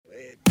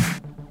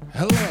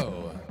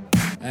Hello,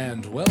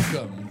 and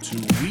welcome to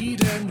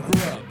Weed and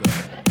Grub.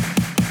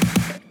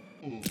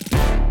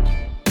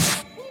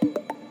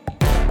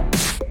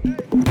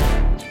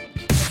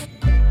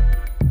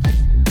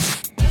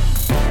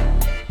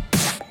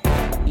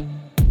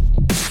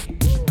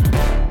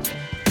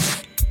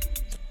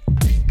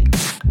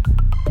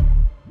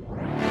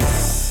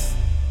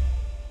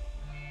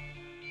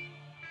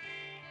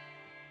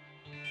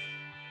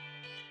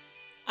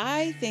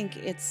 I think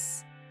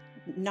it's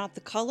not the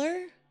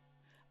color.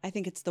 I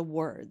think it's the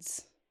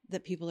words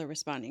that people are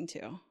responding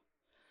to.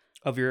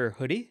 Of your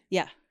hoodie?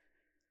 Yeah.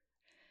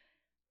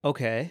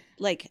 Okay.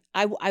 Like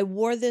I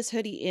wore this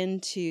hoodie in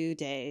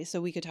today so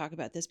we could talk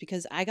about this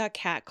because I got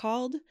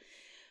catcalled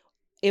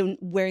in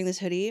wearing this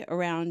hoodie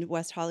around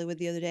West Hollywood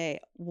the other day,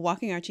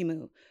 walking Archie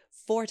Moo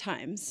 4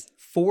 times.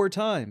 4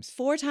 times.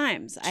 4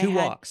 times. 2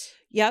 walks.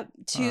 Yep.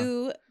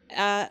 2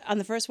 on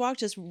the first walk,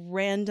 just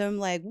random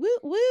like woo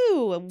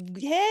woo,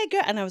 hey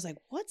girl, and I was like,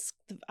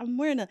 I'm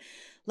wearing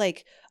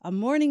a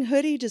morning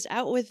hoodie, just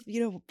out with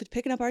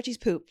picking up Archie's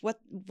poop.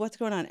 What's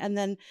going on? And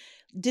then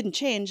didn't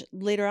change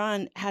later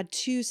on. Had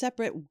 2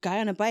 separate guy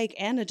on a bike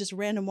and a just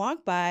random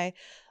walk by.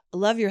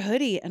 Love your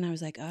hoodie, and I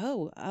was like,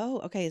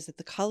 oh, okay. Is it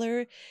the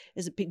color?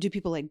 Do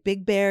people like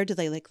Big Bear? Do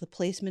they like the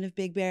placement of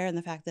Big Bear and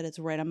the fact that it's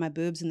right on my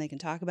boobs and they can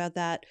talk about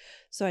that?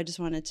 So I just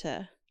wanted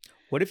to.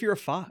 What if you're a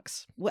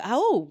fox?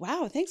 Oh,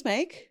 wow. Thanks,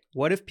 Mike.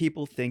 What if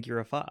people think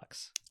you're a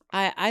fox?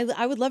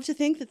 I would love to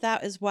think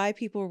that is why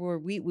people were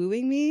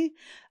wooing me.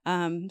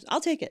 I'll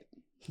take it.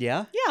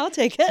 Yeah? Yeah, I'll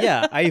take it.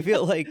 Yeah, I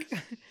feel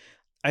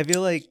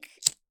like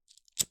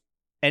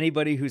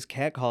anybody who's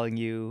catcalling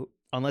you,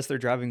 unless they're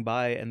driving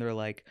by and they're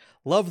like,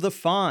 love the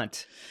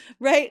font.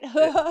 Right.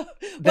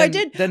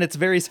 Then it's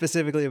very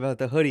specifically about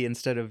the hoodie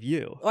instead of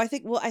you. I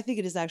think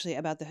it is actually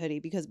about the hoodie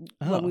because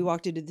when we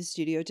walked into the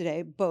studio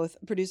today, both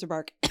producer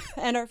Mark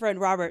and our friend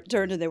Robert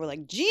turned and they were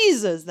like,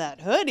 Jesus,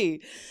 that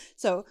hoodie.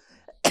 So,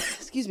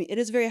 excuse me, it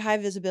is very high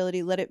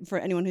visibility. For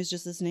anyone who's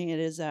just listening, it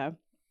is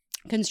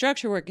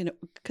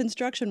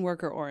construction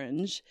worker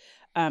orange.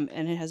 And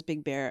it has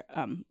Big Bear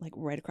like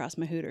right across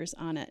my hooters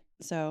on it.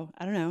 So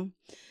I don't know.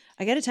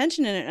 I get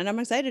attention in it, and I'm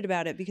excited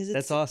about it because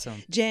That's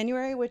awesome.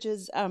 January, which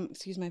is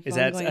excuse my phone. Is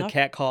that going a off.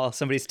 cat call?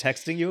 Somebody's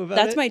texting you about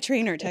That's it? my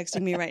trainer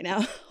texting me right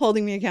now,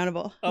 holding me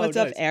accountable. Oh, What's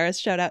nice. up, Eris?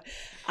 Shout out.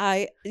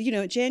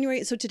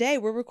 January. So today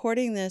we're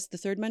recording this the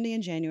 3rd Monday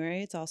in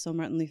January. It's also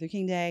Martin Luther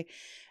King Day,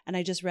 and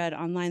I just read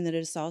online that it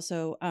is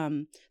also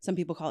some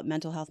people call it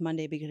Mental Health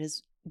Monday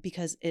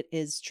because it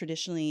is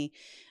traditionally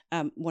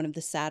one of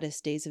the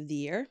saddest days of the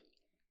year.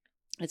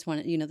 It's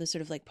one, the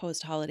sort of like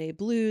post-holiday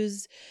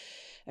blues.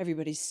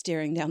 Everybody's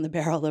staring down the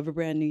barrel of a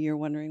brand new year,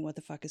 wondering what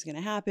the fuck is going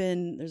to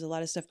happen. There's a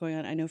lot of stuff going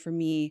on. I know for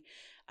me,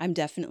 I'm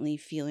definitely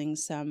feeling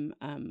some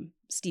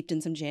steeped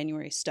in some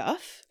January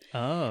stuff.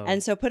 Oh.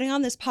 And so putting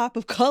on this pop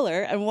of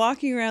color and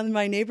walking around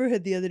my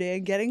neighborhood the other day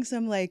and getting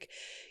some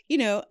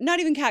not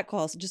even cat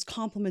calls, just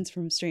compliments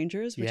from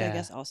strangers, which I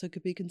guess also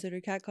could be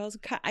considered cat calls.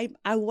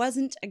 I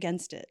wasn't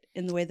against it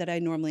in the way that I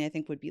normally, I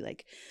think, would be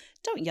like,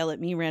 don't yell at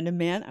me, random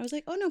man. I was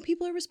like, oh no,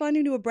 people are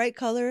responding to a bright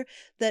color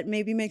that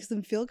maybe makes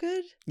them feel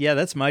good. Yeah,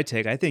 that's my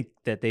take. I think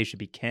that they should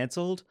be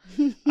canceled.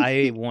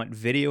 I want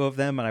video of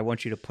them, and I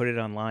want you to put it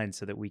online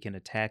so that we can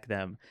attack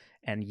them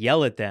and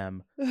yell at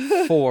them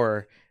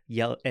for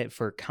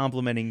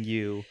complimenting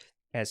you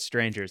as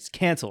strangers.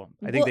 Cancel them.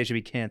 I think they should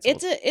be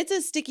canceled. It's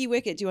a sticky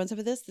wicket. Do you want some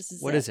of this?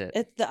 What is it?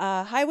 It's the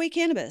Highway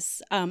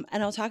Cannabis. And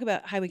I'll talk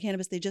about Highway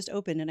Cannabis. They just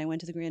opened, and I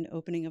went to the grand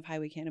opening of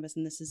Highway Cannabis,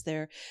 and this is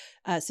their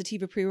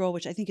sativa pre-roll,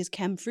 which I think is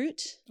chem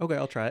fruit. Okay,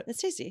 I'll try it.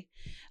 It's tasty.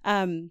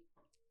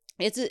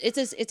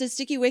 It's a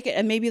sticky wicket,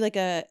 and maybe like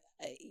a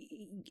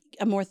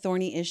more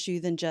thorny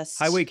issue than just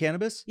Highway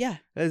Cannabis? Yeah,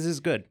 this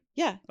is good.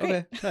 Yeah. Great.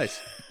 Okay, nice.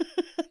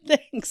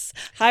 Thanks.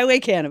 Highway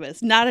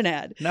Cannabis, not an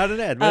ad. Not an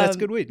ad, but that's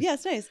good weed. Yeah,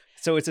 it's nice.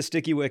 So it's a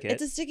sticky wicket.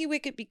 It's a sticky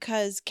wicket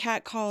because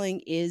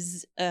catcalling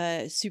is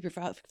super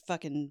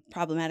fucking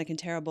problematic and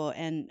terrible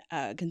and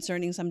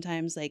concerning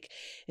sometimes. Like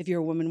if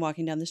you're a woman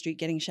walking down the street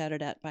getting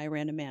shouted at by a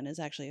random man is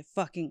actually a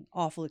fucking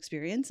awful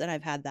experience. And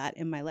I've had that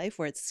in my life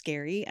where it's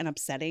scary and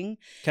upsetting.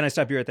 Can I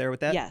stop you right there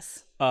with that?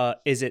 Yes.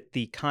 Is it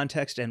the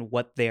context and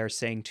what they are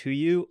saying to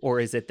you, or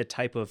is it the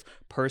type of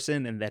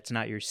person and that's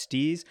not your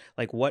steez?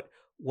 Like what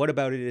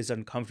about it is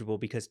uncomfortable?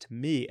 Because to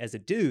me as a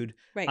dude,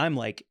 right. I'm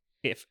like,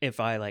 if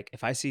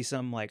I see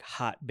some like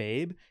hot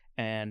babe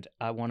and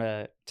I want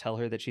to tell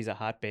her that she's a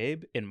hot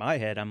babe, in my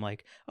head I'm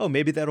like, oh,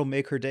 maybe that'll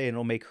make her day and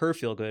it'll make her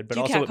feel good, but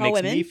also it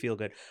makes me feel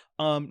good.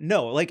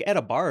 No, like at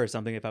a bar or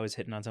something, if I was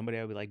hitting on somebody,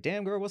 I would be like,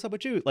 damn girl, what's up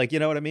with you? Like, you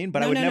know what I mean?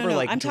 But I would never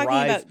like I'm drive.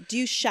 talking about, do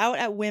you shout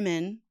at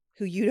women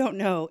who you don't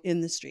know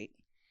in the street?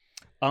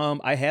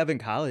 I have in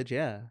college,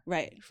 yeah.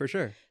 Right. For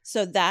sure.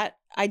 So that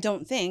I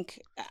don't think.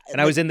 And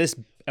I was in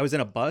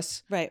a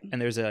bus. Right. And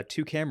there's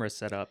 2 cameras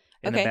set up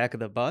in the back of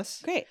the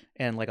bus. Great.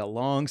 And like a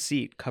long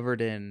seat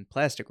covered in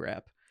plastic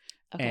wrap.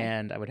 Okay.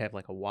 And I would have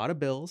like a wad of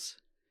bills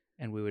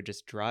and we would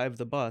just drive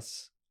the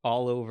bus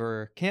all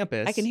over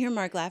campus. I can hear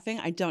Mark laughing.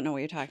 I don't know what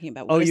you're talking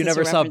about. You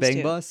never saw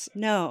Bang Bus?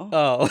 No.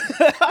 Oh.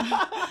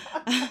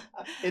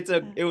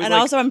 And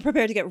also I'm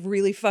prepared to get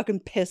really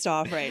fucking pissed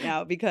off right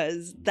now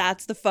because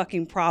that's the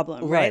fucking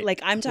problem, right?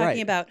 Like I'm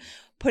talking about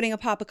putting a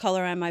pop of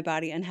color on my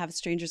body and have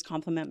strangers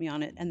compliment me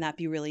on it and that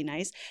be really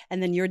nice.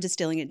 And then you're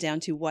distilling it down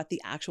to what the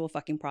actual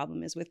fucking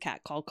problem is with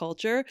catcall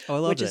culture,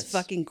 which is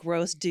fucking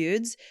gross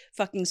dudes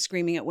fucking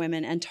screaming at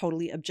women and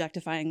totally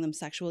objectifying them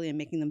sexually and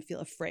making them feel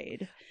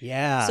afraid.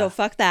 Yeah. So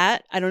fuck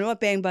that. I don't know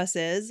what Bang Bus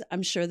is.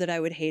 I'm sure that I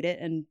would hate it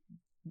and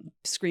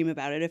scream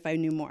about it if I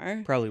knew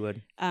more. Probably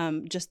would.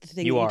 Just the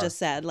thing you just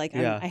said, like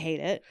I hate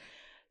it.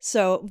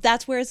 So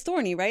that's where it's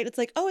thorny, right? It's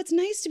like, oh, it's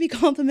nice to be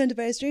complimented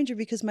by a stranger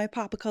because my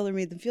pop of color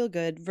made them feel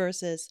good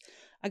versus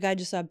a guy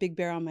just saw Big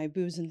Bear on my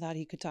boobs and thought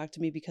he could talk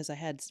to me because I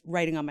had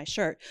writing on my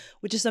shirt,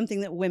 which is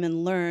something that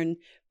women learn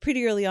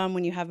pretty early on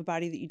when you have a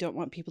body that you don't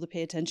want people to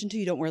pay attention to.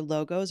 You don't wear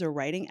logos or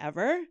writing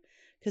ever.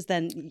 Because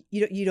then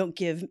you don't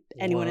give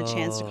anyone a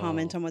chance to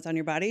comment on what's on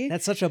your body.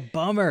 That's such a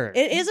bummer.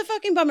 It is a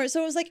fucking bummer.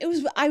 So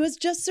I was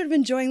just sort of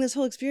enjoying this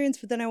whole experience,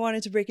 but then I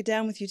wanted to break it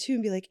down with you too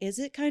and be like, is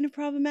it kind of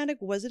problematic?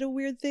 Was it a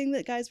weird thing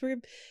that guys were,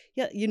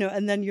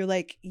 and then you're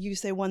like, you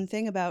say one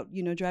thing about,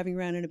 driving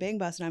around in a bang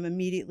bus and I'm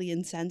immediately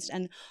incensed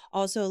and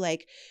also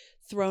like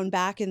thrown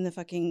back in the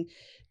fucking,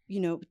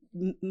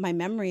 my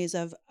memories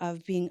of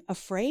being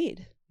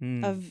afraid.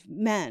 Of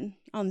men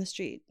on the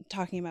street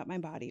talking about my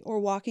body or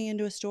walking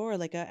into a store.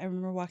 Like I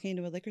remember walking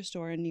into a liquor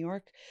store in New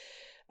York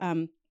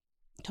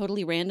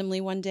totally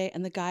randomly one day.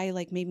 And the guy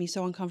like made me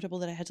so uncomfortable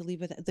that I had to leave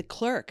the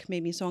clerk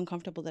made me so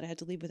uncomfortable that I had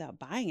to leave without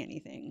buying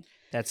anything.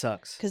 That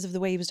sucks. Because of the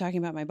way he was talking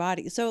about my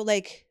body. So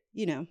like,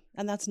 and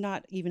that's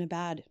not even a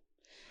bad,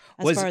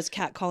 as far as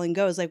catcalling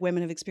goes, like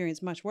women have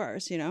experienced much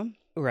worse,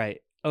 Right.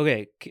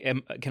 Okay,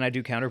 can I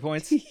do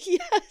counterpoints?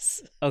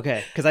 Yes.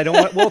 Okay, because I don't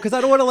want. Well, because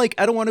I don't want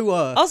to. I don't want to.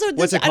 Also,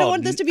 I don't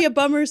want this to be a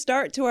bummer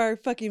start to our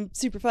fucking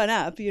super fun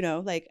app.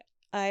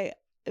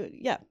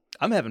 Yeah.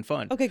 I'm having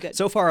fun. Okay, good.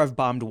 So far, I've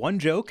bombed one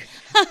joke.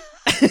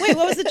 Wait,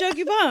 what was the joke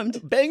you bombed?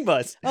 Bang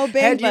Bus. Oh,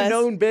 Bang Bus. Had you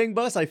known Bang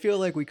Bus, I feel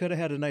like we could have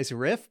had a nice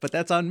riff, but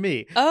that's on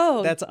me.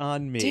 Oh. That's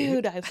on me.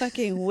 Dude, I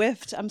fucking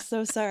whiffed. I'm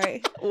so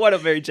sorry. What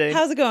up, Mary Jane?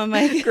 How's it going,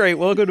 Mike? Great.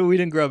 Welcome to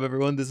Weed and Grub,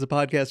 everyone. This is a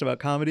podcast about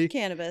comedy,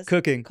 cannabis,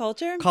 cooking,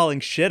 culture, calling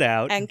shit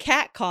out, and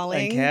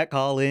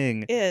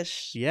catcalling.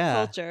 Ish. Yeah.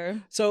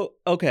 Culture. So,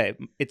 okay,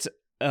 it's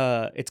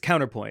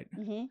counterpoint.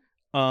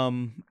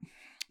 Mm-hmm.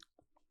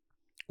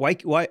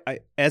 Why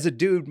as a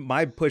dude,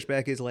 my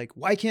pushback is like,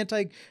 why can't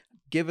I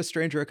give a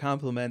stranger a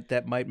compliment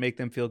that might make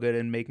them feel good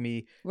and make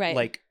me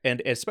like,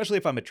 and especially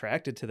if I'm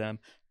attracted to them.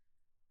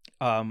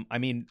 I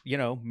mean,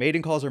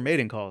 mating calls are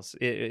mating calls.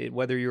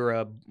 Whether you're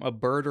a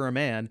bird or a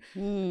man,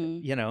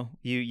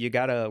 you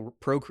gotta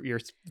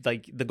procreate.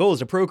 Like the goal is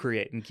to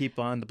procreate and keep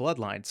on the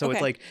bloodline. So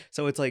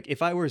it's like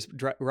if I was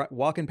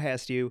walking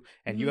past you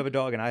and you have a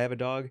dog and I have a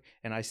dog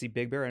and I see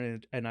Big Bear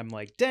and I'm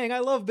like, dang, I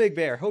love Big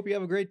Bear. Hope you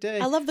have a great day.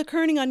 I love the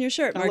kerning on your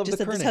shirt. Mark just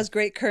said this has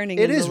great kerning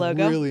in the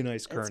logo. It is really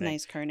nice kerning. It's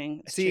nice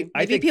kerning. See,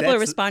 I think people are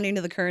responding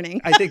to the kerning.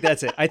 I think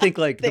that's it. I think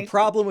like the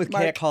problem with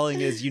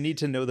catcalling is you need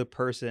to know the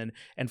person,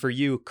 and for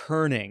you,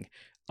 kerning.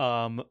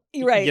 Right.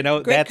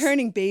 Great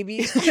kerning,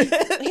 baby.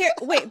 Here,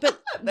 wait, but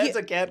that's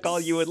a catcall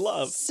you would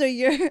love. So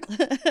you're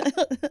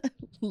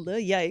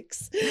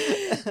yikes,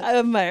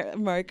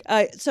 Mark.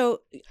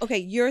 So okay,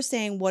 you're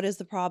saying what is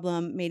the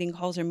problem? Mating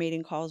calls are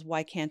mating calls.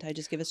 Why can't I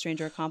just give a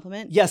stranger a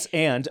compliment? Yes,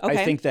 and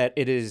I think that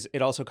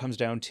it also comes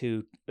down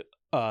to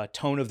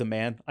tone of the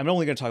man. I'm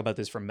only going to talk about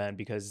this for men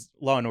because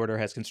Law and Order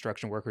has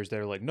construction workers that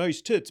are like,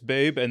 nice tits,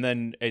 babe, and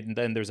then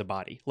there's a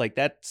body. Like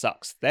that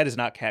sucks. That is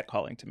not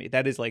catcalling to me.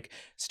 That is like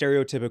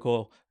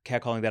stereotypical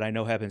catcalling that I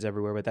know happens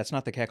everywhere, but that's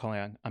not the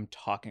catcalling I'm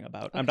talking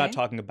about. Okay. I'm not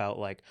talking about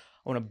like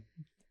I want to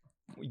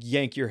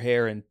yank your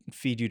hair and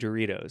feed you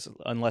Doritos,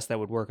 unless that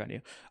would work on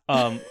you.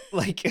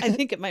 Like I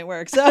think it might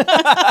work. So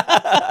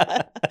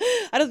I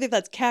don't think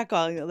that's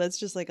catcalling though. That's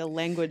just like a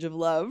language of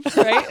love,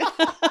 right?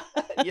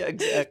 Yeah,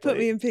 exactly. Put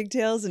me in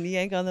pigtails and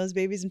yank on those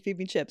babies and feed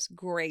me chips.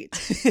 Great.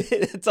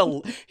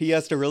 He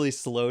has to really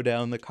slow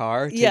down the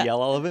car to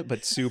yell all of it,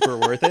 but super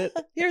worth it.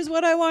 Here's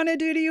what I want to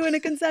do to you in a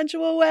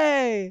consensual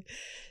way.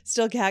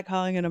 Still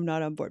catcalling and I'm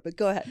not on board, but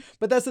go ahead.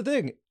 But that's the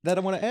thing that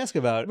I want to ask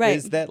about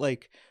is that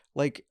like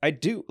I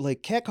do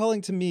like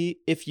catcalling to me,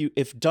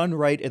 if done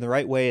right in the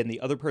right way and the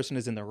other person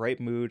is in the right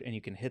mood and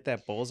you can hit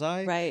that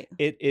bullseye, right?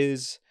 It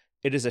is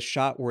a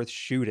shot worth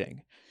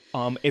shooting.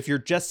 If you're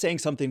just saying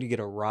something to get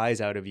a rise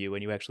out of you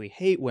and you actually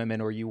hate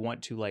women, or you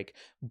want to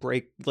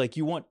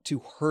you want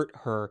to hurt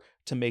her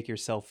to make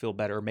yourself feel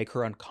better, or make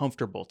her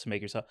uncomfortable to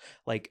make yourself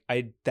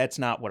that's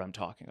not what I'm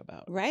talking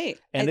about. Right.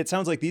 And it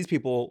sounds like these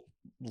people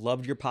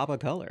loved your pop of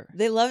color.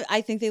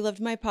 I think they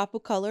loved my pop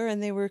of color,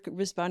 and they were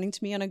responding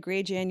to me on a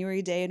gray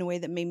January day in a way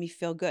that made me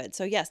feel good.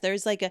 So yes,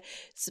 there's like a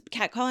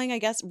catcalling, I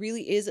guess,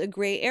 really is a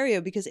gray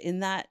area, because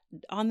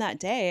on that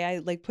day, I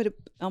like put it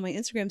on my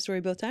Instagram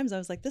story both times. I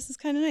was like, this is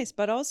kind of nice,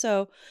 but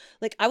also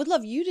like, I would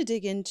love you to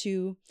dig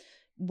into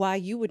why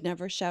you would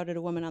never shout at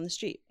a woman on the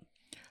street.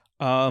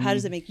 How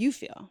does it make you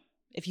feel?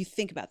 If you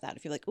think about that,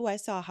 if you're like, oh, I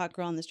saw a hot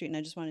girl on the street and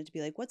I just wanted to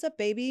be like, what's up,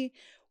 baby?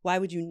 Why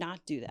would you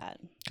not do that?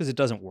 Because it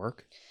doesn't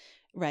work.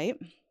 Right.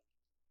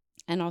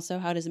 And also,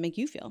 how does it make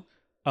you feel?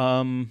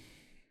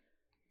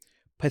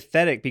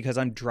 Pathetic, because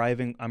I'm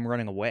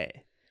running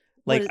away.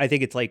 Like, I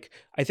think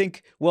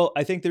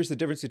there's the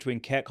difference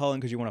between catcalling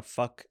because you want to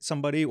fuck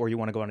somebody or you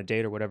want to go on a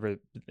date or whatever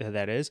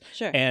that is.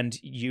 Sure. And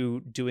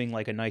you doing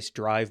like a nice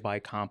drive-by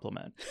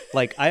compliment.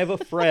 Like, I have a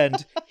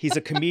friend, he's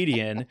a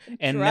comedian,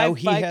 and now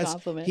he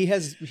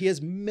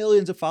has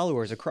millions of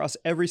followers across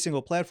every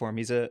single platform.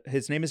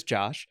 His name is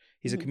Josh.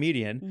 He's a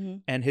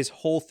comedian, and his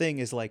whole thing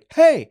is like,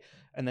 hey,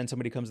 and then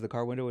somebody comes to the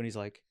car window and he's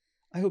like,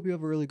 I hope you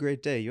have a really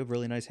great day. You have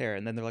really nice hair.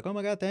 And then they're like, oh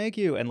my God, thank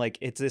you. And like,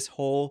 it's this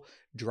whole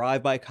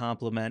drive-by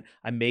compliment.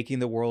 I'm making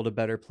the world a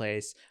better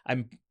place.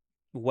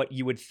 What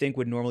you would think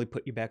would normally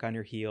put you back on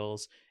your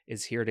heels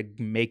is here to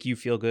make you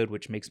feel good,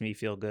 which makes me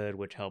feel good,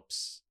 which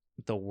helps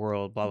the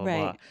world, blah, blah,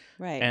 blah.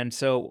 Right. And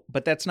so,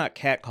 but that's not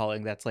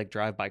catcalling. That's like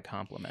drive-by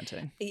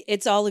complimenting.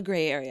 It's all a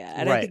gray area.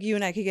 And right. I think you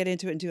and I could get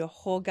into it and do a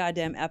whole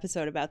goddamn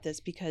episode about this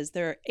because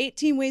there are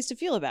 18 ways to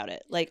feel about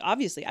it. Like,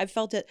 obviously, I've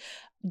felt it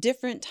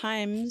different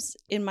times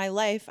in my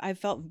life. I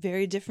felt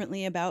very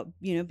differently about,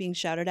 being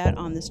shouted at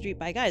on the street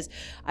by guys.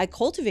 I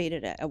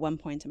cultivated it at one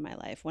point in my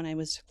life when I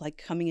was like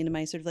coming into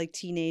my sort of like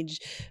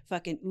teenage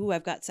fucking,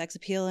 I've got sex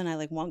appeal and I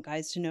like want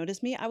guys to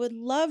notice me. I would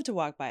love to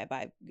walk by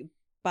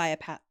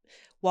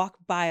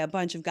a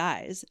bunch of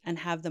guys and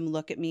have them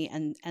look at me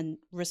and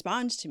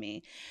respond to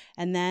me.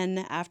 And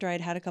then after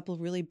I'd had a couple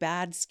of really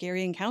bad,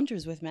 scary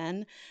encounters with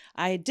men,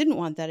 I didn't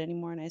want that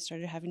anymore. And I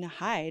started having to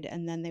hide.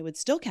 And then they would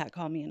still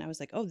catcall me. And I was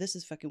like, oh, this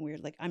is fucking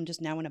weird. Like, I'm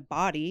just now in a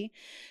body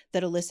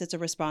that elicits a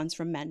response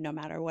from men no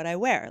matter what I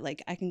wear.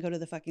 Like, I can go to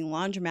the fucking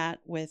laundromat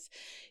with,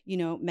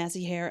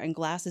 messy hair and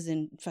glasses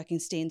and fucking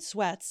stained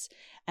sweats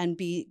and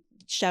be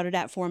shouted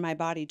at for my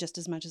body just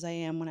as much as I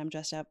am when I'm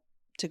dressed up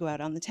to go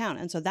out on the town.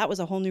 And so that was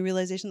a whole new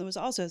realization that was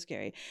also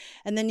scary.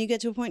 And then you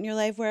get to a point in your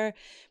life where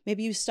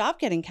maybe you stop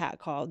getting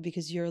catcalled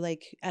because you're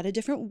like at a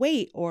different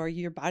weight or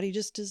your body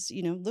just is,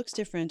 looks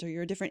different or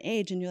you're a different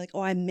age and you're like,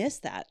 oh, I miss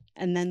that.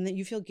 And then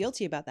you feel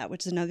guilty about that,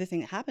 which is another thing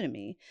that happened to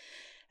me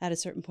at a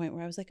certain point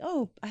where I was like,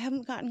 oh, I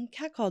haven't gotten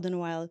catcalled in a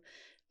while.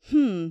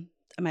 Am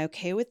I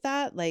okay with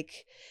that?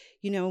 Like,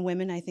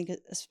 women, I think,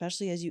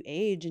 especially as you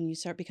age and you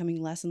start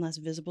becoming less and less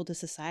visible to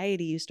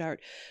society, you start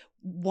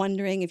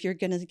wondering if you're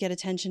going to get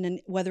attention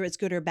and whether it's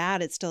good or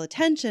bad, it's still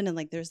attention. And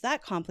like, there's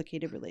that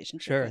complicated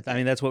relationship. Sure. I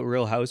mean, that's what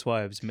Real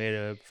Housewives made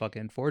a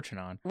fucking fortune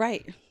on.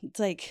 Right. It's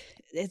like,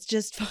 it's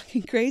just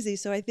fucking crazy.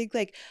 So I think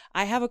like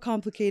I have a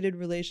complicated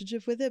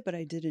relationship with it, but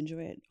I did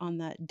enjoy it on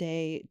that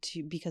day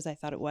because I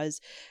thought it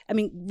was,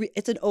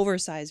 it's an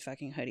oversized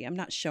fucking hoodie. I'm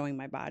not showing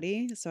my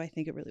body. So I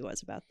think it really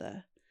was about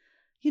the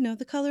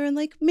color and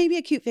like maybe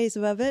a cute face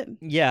above it.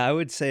 Yeah, I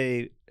would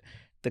say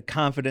the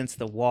confidence,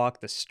 the walk,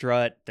 the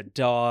strut, the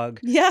dog,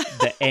 yeah,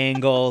 the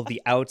angle,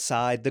 the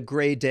outside, the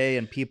gray day,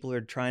 and people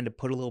are trying to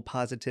put a little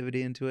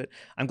positivity into it.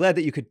 I'm glad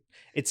that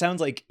it sounds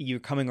like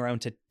you're coming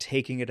around to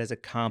taking it as a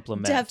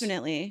compliment.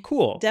 Definitely.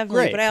 Cool.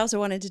 Definitely. Great. But I also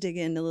wanted to dig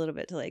in a little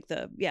bit to like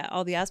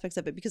all the aspects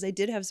of it because I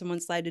did have someone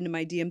slide into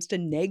my DMs to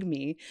neg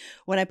me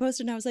when I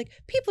posted and I was like,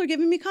 people are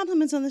giving me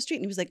compliments on the street.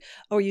 And he was like,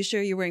 oh, are you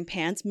sure you're wearing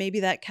pants?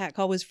 Maybe that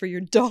catcall was for your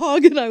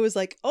dog. And I was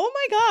like, oh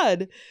my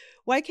God.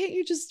 Why can't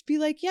you just be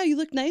like, yeah, you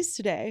look nice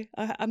today.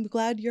 I'm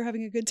glad you're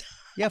having a good time.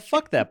 Yeah,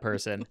 fuck that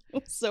person.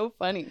 It was so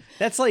funny.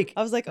 That's like...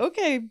 I was like,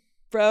 okay,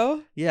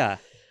 bro. Yeah.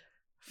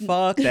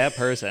 Fuck that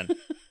person.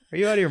 Are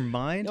you out of your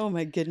mind? Oh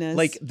my goodness.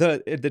 Like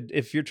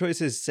if your choice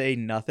is say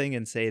nothing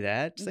and say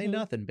that, say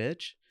nothing,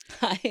 bitch.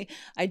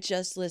 I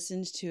just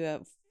listened to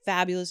a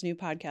fabulous new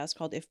podcast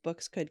called If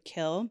Books Could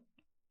Kill,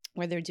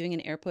 where they're doing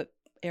an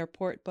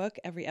airport book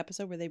every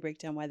episode where they break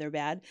down why they're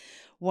bad.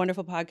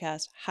 Wonderful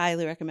podcast.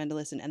 Highly recommend to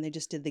listen. And they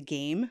just did The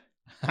Game.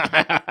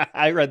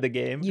 I read The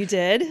Game. You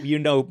did?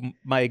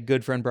 My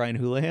good friend Brian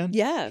Houlihan?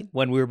 Yeah.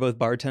 When we were both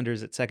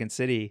bartenders at Second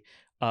City,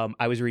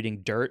 I was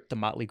reading Dirt, the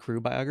Motley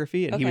Crue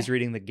biography, and he was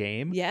reading The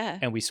Game. Yeah.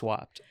 And we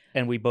swapped.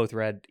 And we both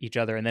read each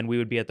other. And then we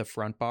would be at the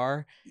front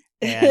bar.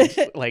 And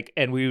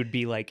and we would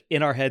be like,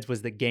 in our heads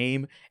was The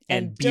Game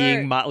and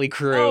being Dirt. Motley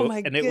Crue. Oh my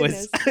and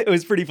goodness. it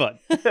was pretty fun.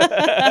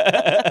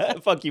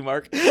 Fuck you,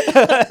 Mark.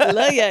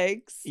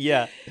 Yikes.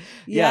 Yeah.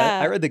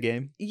 I read The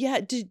Game. Yeah.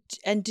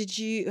 Did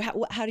you?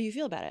 How do you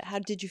feel about it? How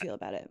did you feel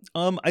about it?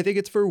 I think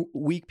it's for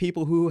weak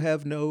people who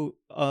have no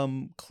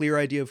clear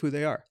idea of who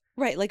they are.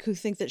 Right, like who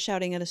think that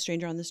shouting at a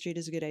stranger on the street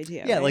is a good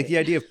idea. Yeah, right? Like the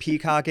idea of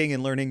peacocking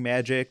and learning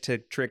magic to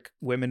trick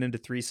women into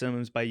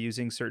threesomes by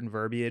using certain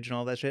verbiage and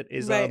all that shit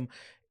is right.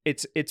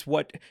 It's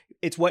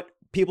what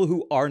people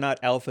who are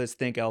not alphas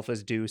think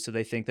alphas do, so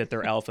they think that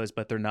they're alphas,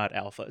 but they're not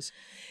alphas.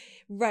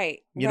 Right.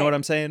 You know what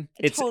I'm saying?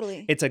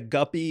 Totally. It's a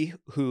guppy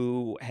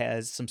who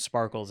has some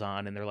sparkles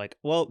on and they're like,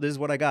 well, this is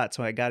what I got.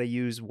 So I got to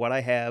use what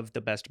I have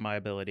the best of my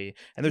ability.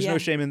 And there's no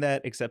shame in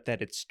that, except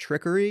that it's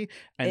trickery.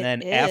 And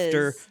then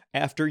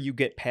after you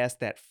get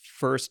past that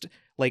first,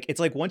 like, it's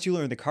like once you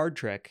learn the card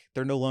trick,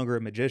 they're no longer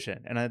a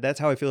magician. And that's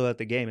how I feel about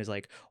the game is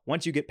like,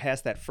 once you get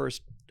past that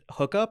first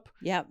hookup,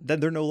 then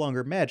they're no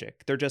longer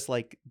magic. They're just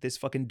like this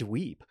fucking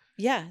dweeb.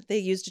 Yeah, they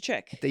used a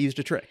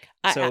trick.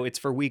 So it's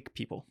for weak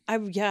people. I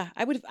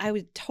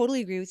would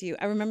totally agree with you.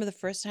 I remember the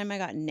first time I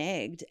got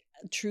nagged,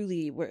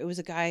 truly, where it was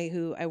a guy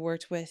who I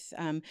worked with,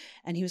 and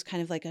he was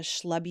kind of like a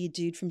schlubby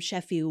dude from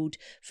Sheffield,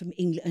 from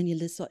England, and he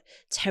had this like,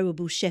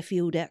 terrible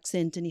Sheffield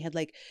accent, and he had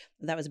like,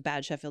 that was a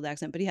bad Sheffield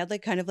accent, but he had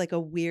like kind of like a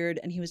weird,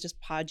 and he was just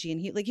podgy, and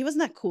he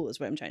wasn't that cool is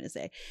what I'm trying to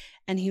say.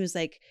 And he was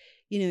like,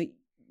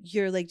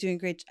 you're like doing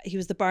great. He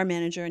was the bar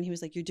manager, and he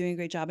was like, you're doing a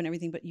great job and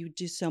everything, but you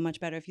do so much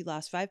better if you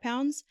lost 5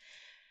 pounds.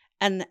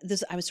 And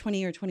I was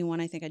 20 or 21.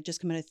 I think I'd just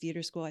come out of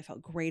theater school. I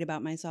felt great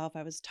about myself.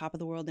 I was top of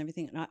the world and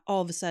everything. And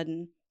all of a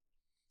sudden,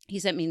 he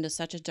sent me into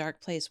such a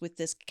dark place with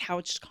this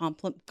couched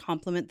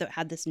compliment that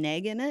had this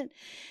nag in it.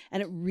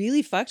 And it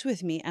really fucked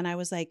with me. And I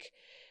was like,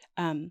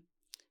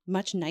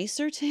 much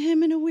nicer to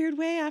him in a weird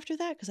way after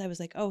that. Cause I was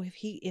like, oh, if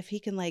he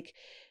can like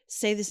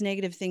say this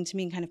negative thing to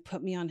me and kind of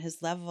put me on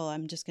his level,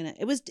 I'm just gonna,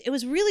 it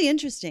was really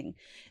interesting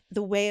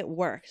the way it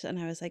worked. And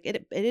I was like,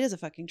 it is a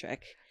fucking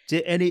trick.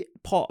 Did any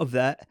part of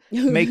that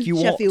make you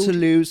want to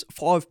lose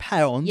 5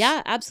 pounds?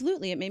 Yeah,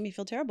 absolutely. It made me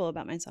feel terrible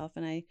about myself.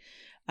 And I,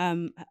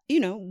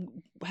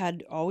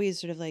 had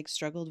always sort of like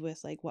struggled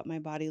with like what my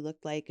body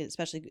looked like,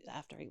 especially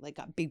after I like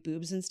got big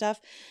boobs and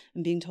stuff,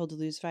 and being told to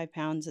lose 5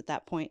 pounds at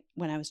that point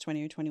when I was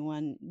 20 or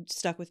 21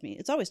 stuck with me.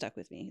 It's always stuck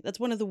with me. That's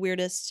one of the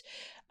weirdest,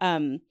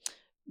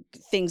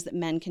 things that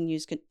men can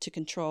use to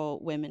control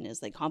women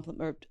is like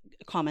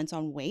comments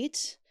on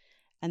weight.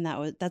 And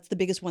that's the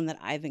biggest one that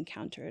I've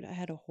encountered. I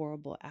had a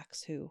horrible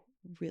ex who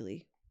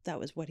really, that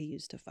was what he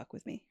used to fuck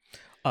with me.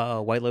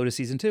 White Lotus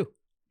season 2.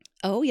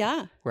 Oh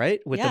yeah. Right?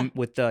 With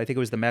the I think it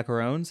was the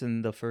macarons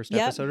in the first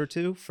episode or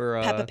two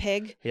for Peppa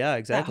Pig. Yeah,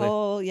 exactly. That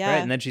whole, right,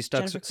 and then she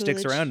sticks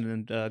around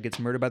and gets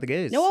murdered by the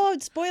gays. No,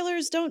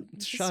 spoilers,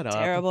 don't. Shut up.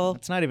 Terrible.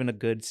 It's not even a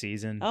good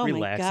season. Oh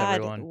Relax, my God.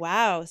 everyone.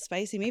 Wow,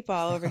 Spicy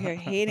Meatball over here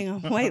hating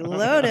on White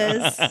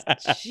Lotus.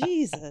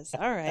 Jesus.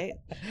 All right.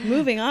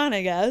 Moving on,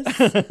 I guess.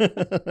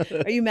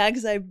 Are you mad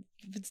because I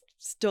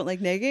don't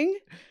like negging?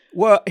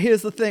 Well,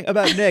 here's the thing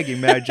about negging,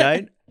 Mary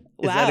Jane.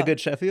 Is Wow. that a good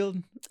Sheffield?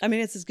 I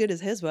mean, it's as good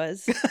as his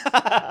was.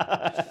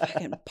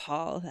 Fucking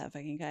Paul, that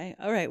fucking guy.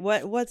 All right,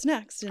 what's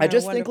next? I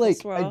just think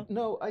like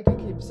I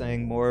can keep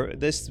saying more.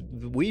 This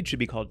weed should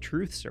be called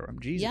Truth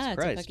Serum. Jesus Christ!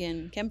 Yeah, it's a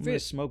fucking chem fruit. I'm gonna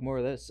smoke more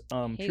of this.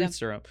 Truth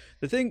Serum.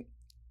 The thing,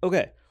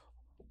 okay,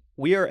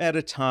 we are at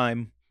a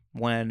time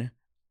when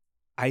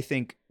I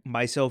think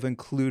myself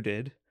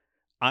included,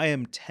 I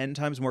am 10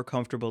 times more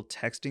comfortable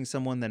texting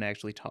someone than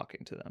actually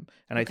talking to them,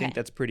 and I think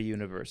that's pretty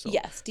universal.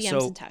 Yes,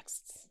 DMs and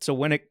texts. So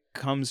when it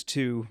comes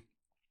to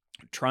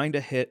trying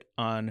to hit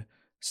on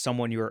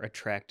someone you're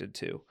attracted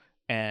to,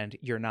 and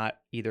you're not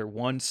either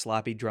 1,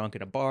 sloppy drunk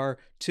in a bar,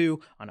 2,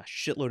 on a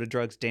shitload of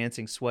drugs,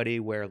 dancing, sweaty,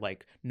 where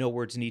like no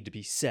words need to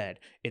be said.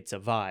 It's a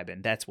vibe,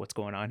 and that's what's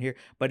going on here.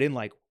 But in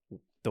like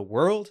the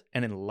world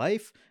and in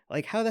life,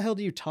 like how the hell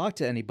do you talk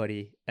to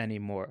anybody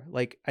anymore?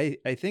 Like I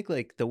think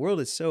like the world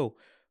is so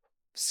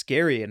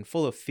scary and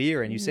full of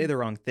fear, and you say the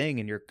wrong thing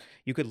and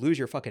you could lose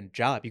your fucking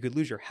job, you could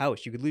lose your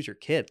house, you could lose your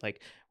kid.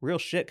 Like real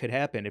shit could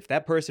happen if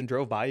that person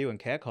drove by you and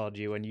catcalled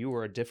you and you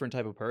were a different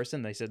type of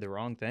person. They said the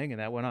wrong thing and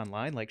that went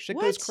online. Like shit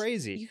goes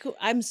crazy.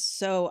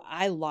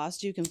 I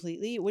lost you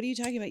completely. What are you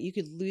talking about? You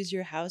could lose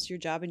your house, your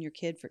job, and your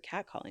kid for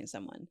catcalling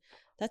someone.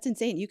 That's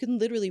insane. You can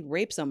literally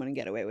rape someone and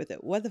get away with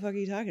it. What the fuck are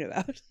you talking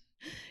about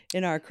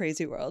in our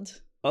crazy world?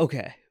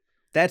 Okay,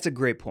 that's a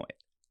great point,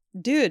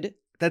 dude.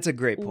 That's a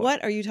great point.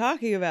 What are you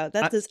talking about?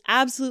 That is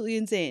absolutely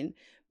insane.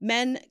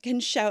 Men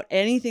can shout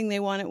anything they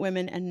want at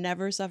women and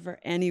never suffer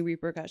any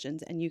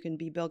repercussions. And you can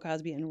be Bill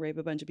Cosby and rape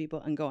a bunch of people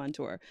and go on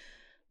tour.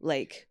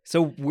 Like,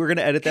 so we're going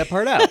to edit that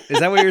part out. Is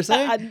that what you're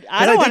saying?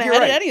 I don't want to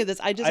edit any of this.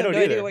 I just have no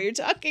idea what you're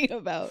talking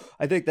about.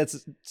 I think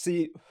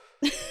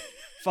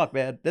fuck,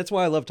 man. That's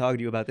why I love talking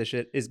to you about this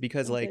shit, is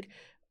because like,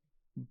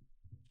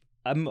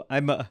 I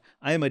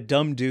am a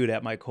dumb dude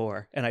at my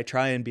core, and I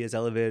try and be as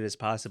elevated as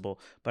possible,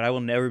 but I will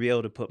never be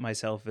able to put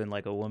myself in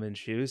like a woman's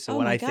shoes. So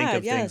when I think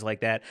of things like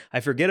that, I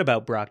forget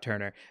about Brock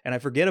Turner and I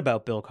forget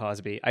about Bill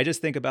Cosby. I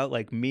just think about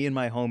like me and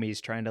my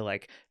homies trying to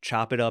like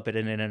chop it up at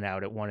an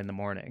In-N-Out at 1 a.m.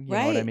 You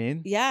know what I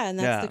mean? Yeah. And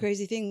that's the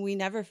crazy thing. We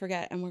never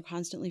forget, and we're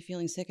constantly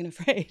feeling sick and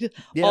afraid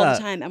all the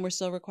time. And we're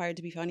still required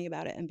to be funny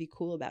about it and be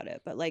cool about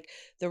it. But like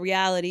the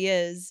reality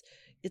is,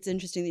 it's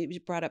interesting that you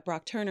brought up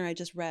Brock Turner. I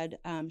just read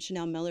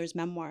Chanel Miller's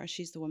memoir.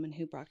 She's the woman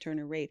who Brock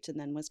Turner raped and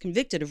then was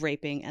convicted of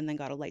raping and then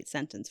got a light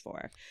sentence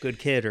for. Good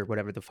kid or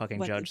whatever the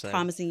fucking judge said.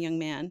 Promising young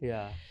man.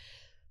 Yeah.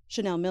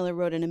 Chanel Miller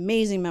wrote an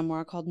amazing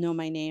memoir called Know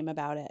My Name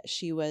about it.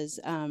 She was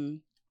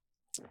the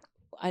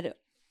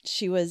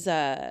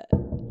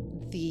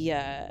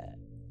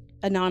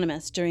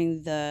anonymous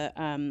during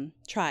the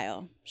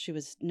trial. She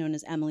was known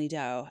as Emily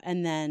Doe.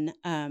 And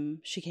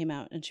then she came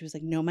out and she was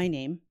like, Know My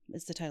Name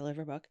is the title of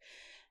her book.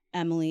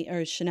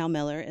 Chanel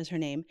Miller is her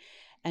name.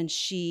 And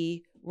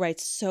she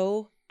writes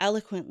so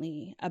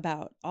eloquently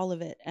about all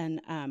of it. And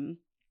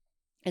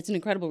it's an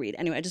incredible read.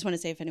 Anyway, I just want to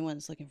say if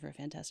anyone's looking for a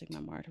fantastic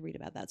memoir to read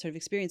about that sort of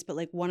experience, but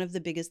like one of the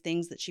biggest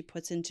things that she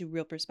puts into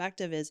real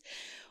perspective is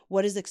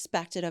what is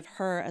expected of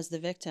her as the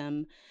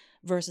victim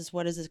versus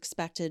what is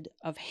expected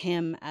of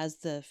him as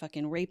the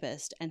fucking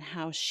rapist, and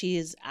how she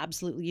is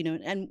absolutely, you know,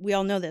 and we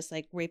all know this,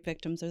 like rape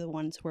victims are the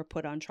ones who are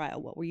put on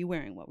trial. What were you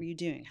wearing? What were you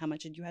doing? How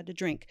much did you had to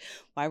drink?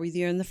 Why were you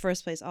there in the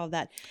first place? All of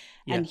that.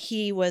 Yeah. And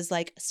he was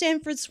like,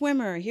 Stanford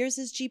swimmer, here's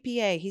his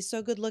GPA. He's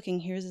so good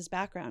looking. Here's his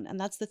background. And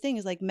that's the thing,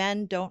 is like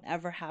men don't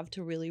ever have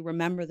to really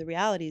remember the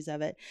realities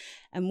of it.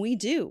 And we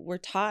do. We're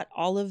taught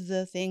all of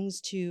the things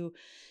to,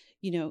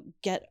 you know,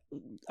 get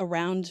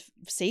around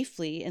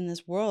safely in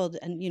this world.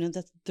 And, you know,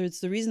 there's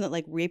the reason that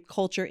like rape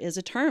culture is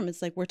a term.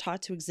 It's like we're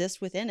taught to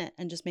exist within it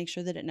and just make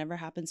sure that it never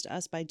happens to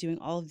us by doing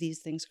all of these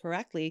things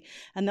correctly.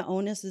 And the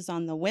onus is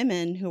on the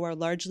women, who are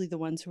largely the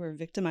ones who are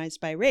victimized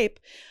by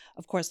rape.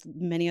 Of course,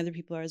 many other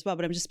people are as well,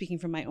 but I'm just speaking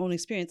from my own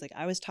experience. Like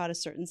I was taught a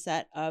certain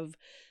set of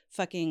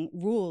fucking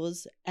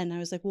rules, and I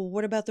was like, well,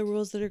 what about the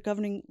rules that are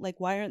governing? Like,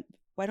 why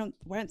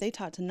aren't they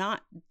taught to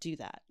not do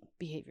that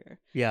behavior?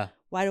 Yeah.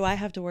 Why do I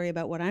have to worry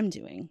about what I'm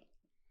doing?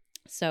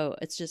 So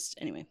it's just,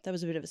 anyway, that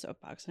was a bit of a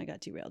soapbox and I got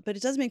derailed, but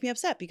it does make me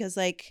upset because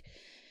like,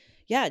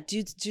 yeah,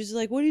 dudes are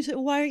like, what do you say?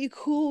 Why aren't you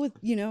cool with,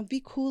 you know,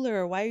 be cooler?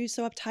 Or why are you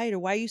so uptight? Or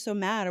why are you so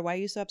mad? Or why are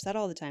you so upset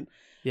all the time?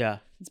 Yeah.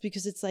 It's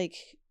because it's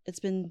like,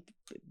 it's been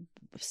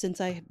since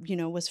I, you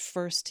know, was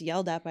first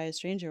yelled at by a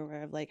stranger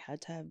where I've like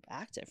had to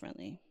act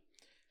differently.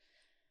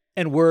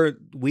 And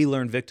we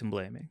learn victim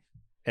blaming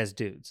as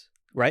dudes.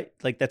 Right?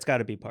 Like that's got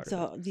to be part of it.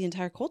 So the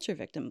entire culture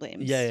victim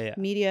blames. Yeah.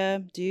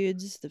 Media,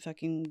 dudes, the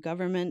fucking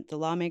government, the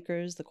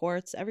lawmakers, the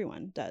courts,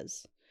 everyone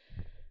does.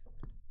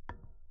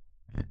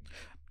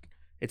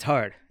 It's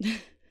hard.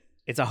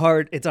 It's a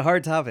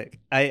hard topic.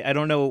 I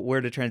don't know where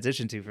to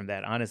transition to from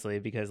that, honestly,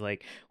 because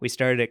like we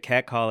started at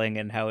catcalling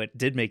and how it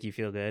did make you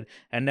feel good,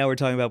 and now we're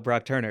talking about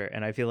Brock Turner,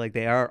 and I feel like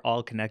they are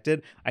all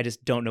connected. I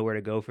just don't know where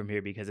to go from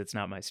here because it's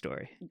not my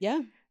story.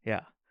 Yeah. Yeah.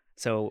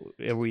 So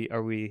are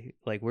we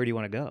like, where do you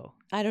want to go?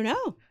 I don't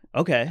know.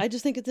 Okay. I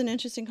just think it's an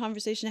interesting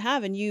conversation to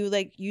have. And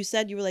you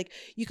said you were like,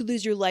 you could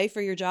lose your life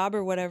or your job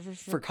or whatever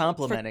for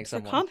complimenting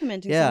someone. For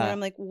complimenting someone. I'm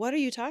like, what are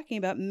you talking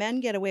about? Men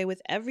get away with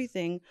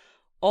everything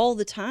all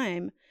the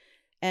time.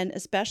 And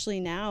especially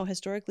now,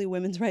 historically,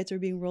 women's rights are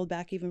being rolled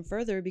back even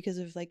further because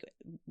of like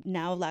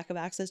now lack of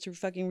access to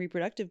fucking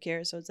reproductive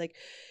care. So it's like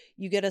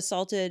you get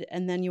assaulted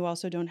and then you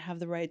also don't have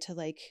the right to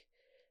like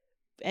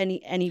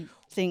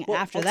anything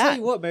after that. I'll tell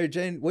you what, Mary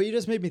Jane, what you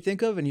just made me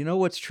think of, and you know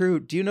what's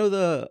true? Do you know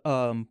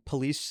the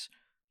police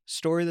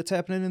story that's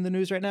happening in the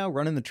news right now?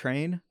 Running the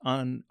train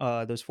on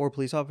those 4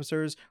 police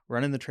officers,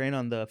 running the train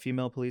on the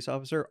female police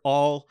officer,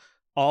 all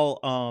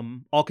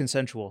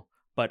consensual,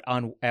 but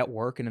at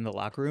work and in the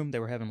locker room, they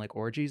were having like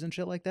orgies and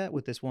shit like that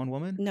with this one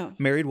woman. No.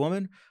 Married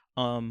woman.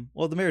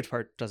 Well, the marriage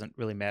part doesn't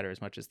really matter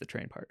as much as the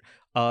train part.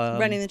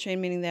 Running the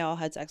train, meaning they all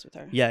had sex with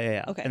her.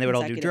 Yeah. Okay. And they would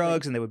all do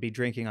drugs, and they would be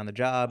drinking on the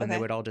job, and they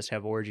would all just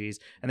have orgies,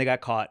 and they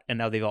got caught, and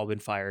now they've all been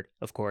fired,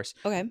 of course.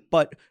 Okay.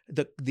 But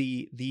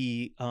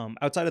the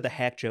outside of the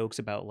hack jokes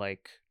about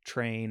like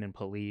train and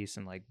police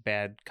and like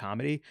bad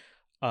comedy,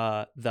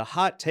 the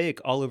hot take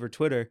all over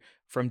Twitter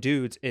from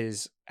dudes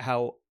is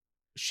how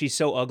she's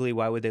so ugly.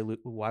 Why would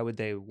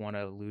they want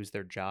to lose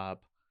their job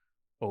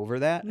over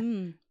that?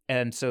 Mm.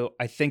 And so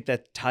I think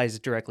that ties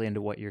directly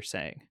into what you're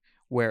saying,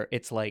 where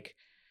it's like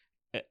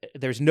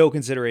there's no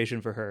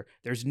consideration for her.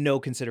 There's no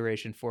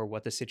consideration for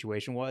what the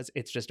situation was.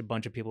 It's just a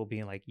bunch of people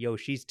being like, yo,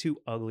 she's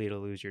too ugly to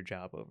lose your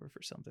job over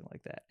for something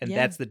like that. And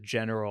that's the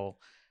general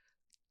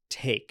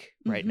take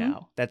right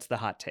now. That's the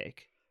hot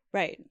take.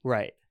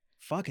 Right.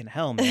 Fucking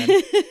hell, man.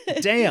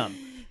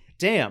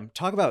 Damn.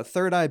 Talk about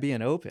third eye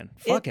being open.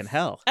 Fucking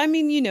hell. I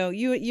mean, you know,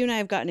 you and I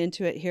have gotten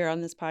into it here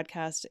on this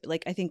podcast.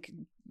 Like, I think,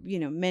 you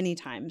know, many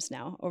times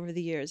now over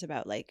the years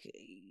about like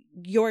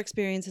your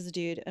experience as a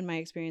dude and my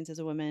experience as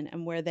a woman,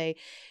 and where they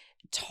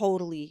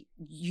totally,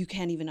 you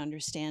can't even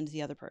understand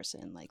the other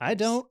person. Like, I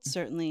don't.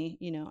 Certainly,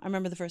 you know, I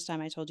remember the first time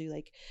I told you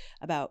like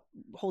about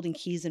holding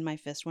keys in my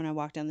fist when I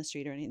walked down the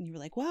street, and you were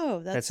like,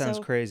 whoa, that sounds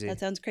crazy. That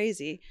sounds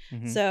crazy.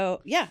 Mm-hmm.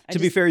 So yeah. To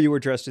be fair, you were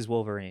dressed as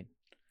Wolverine.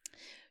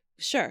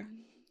 Sure.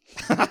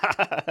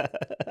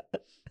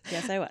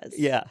 Yes, I was.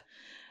 Yeah.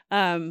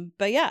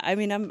 But yeah, I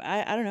mean,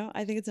 I don't know.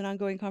 I think it's an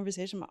ongoing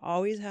conversation. I'm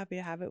always happy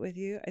to have it with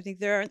you. I think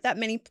there aren't that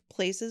many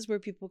places where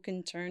people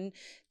can turn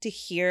to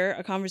hear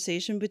a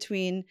conversation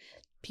between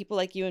people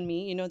like you and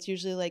me. You know, it's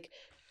usually like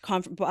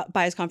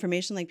bias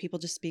confirmation, like people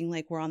just being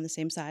like, we're on the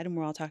same side and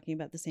we're all talking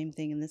about the same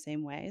thing in the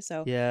same way.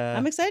 So yeah,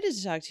 I'm excited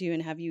to talk to you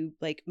and have you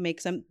like make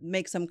some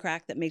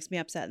crack that makes me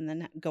upset and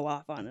then go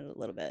off on it a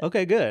little bit.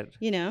 Okay, good.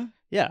 You know?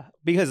 Yeah,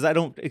 because I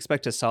don't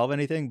expect to solve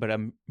anything, but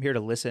I'm here to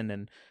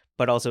listen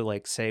but also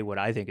like say what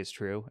I think is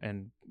true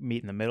and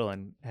meet in the middle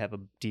and have a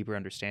deeper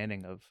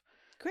understanding of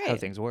how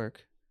things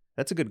work.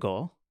 That's a good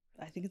goal.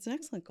 I think it's an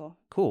excellent goal.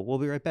 Cool. We'll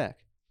be right back.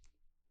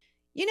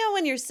 You know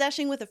when you're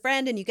seshing with a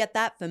friend and you get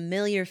that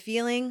familiar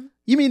feeling?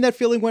 You mean that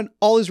feeling when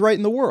all is right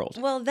in the world?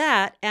 Well,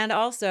 that, and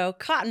also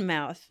cotton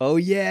mouth. Oh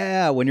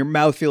yeah, when your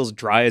mouth feels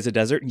dry as a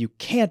desert and you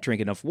can't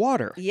drink enough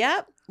water.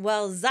 Yep.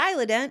 Well,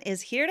 Xylodent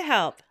is here to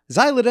help.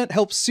 Xylodent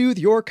helps soothe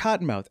your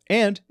cotton mouth,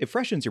 and it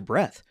freshens your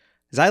breath.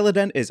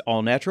 Xylodent is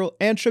all natural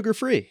and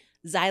sugar-free.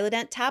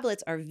 Xylodent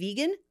tablets are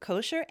vegan,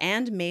 kosher,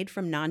 and made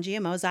from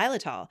non-GMO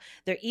xylitol.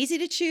 They're easy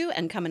to chew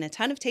and come in a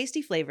ton of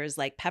tasty flavors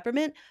like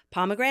peppermint,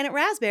 pomegranate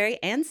raspberry,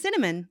 and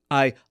cinnamon.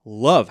 I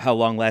love how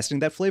long-lasting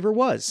that flavor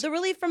was. The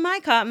relief from my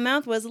cotton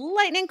mouth was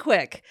lightning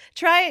quick.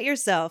 Try it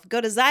yourself.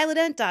 Go to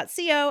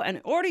xylodent.co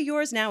and order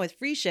yours now with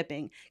free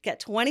shipping.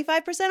 Get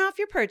 25% off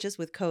your purchase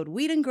with code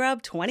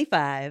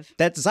WeedandGrub25.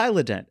 That's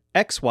Xylodent,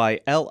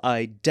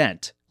 XYLI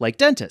Dent, like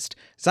dentist.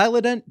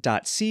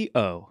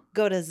 Xylodent.co.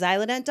 Go to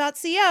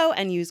xylodent.co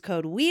and use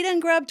code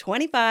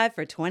WeedandGrub25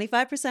 for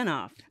 25%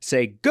 off.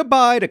 Say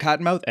goodbye to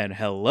Cottonmouth and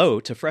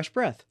hello to Fresh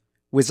Breath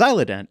with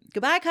Xylodent.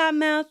 Goodbye,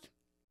 Cottonmouth.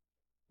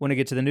 Want to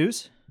get to the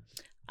news?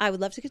 I would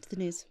love to get to the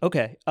news.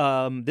 Okay.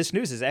 This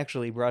news is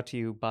actually brought to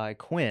you by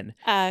Quinn.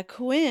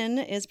 Quinn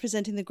is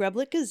presenting the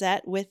Grublit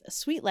Gazette with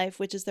Sweet Life,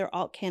 which is their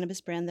alt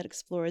cannabis brand that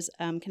explores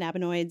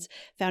cannabinoids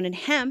found in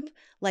hemp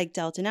like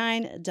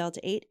Delta-9,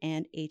 Delta-8,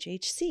 and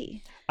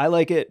HHC. I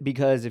like it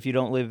because if you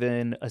don't live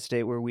in a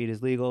state where weed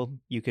is legal,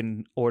 you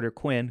can order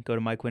Quinn. Go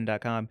to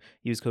myquinn.com,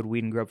 use code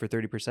WeedandGrub for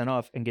 30%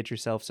 off, and get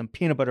yourself some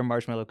peanut butter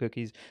marshmallow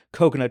cookies,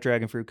 coconut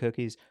dragon fruit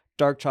cookies,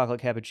 dark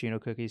chocolate cappuccino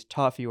cookies,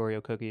 toffee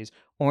Oreo cookies,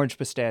 orange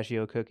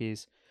pistachio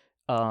cookies.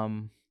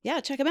 Yeah,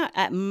 check them out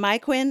at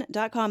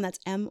myquinn.com. That's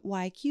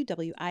myqwin.com.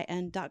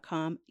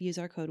 Use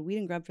our code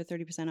WeedandGrub for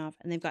 30% off.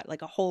 And they've got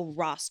like a whole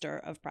roster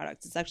of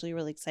products. It's actually a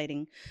really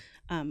exciting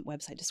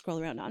website to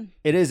scroll around on.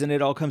 It is, and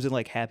it all comes in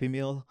like Happy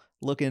Meal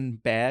looking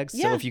bags.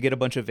 Yeah. So if you get a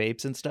bunch of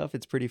vapes and stuff,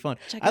 it's pretty fun.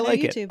 Check I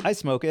like YouTube. it. I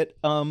smoke it.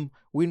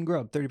 Weed and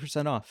Grub,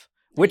 30% off.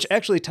 Which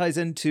actually ties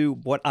into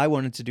what I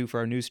wanted to do for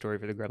our news story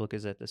for the Grublit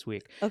Gazette this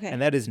week. Okay.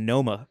 And that is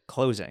Noma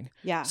closing.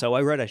 Yeah. So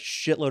I read a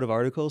shitload of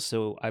articles,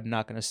 so I'm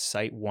not going to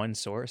cite one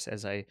source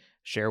as I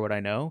share what I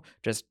know.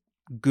 Just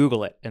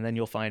Google it, and then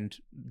you'll find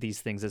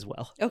these things as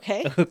well.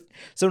 Okay.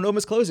 So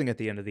Noma's closing at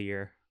the end of the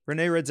year.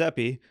 Rene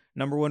Redzepi,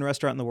 #1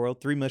 restaurant in the world,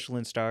 3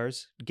 Michelin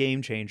stars,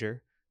 game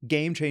changer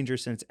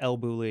since El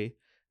Bulli,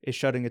 is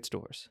shutting its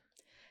doors.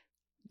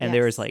 And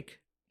there is like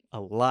a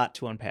lot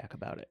to unpack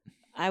about it.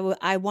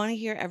 I want to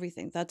hear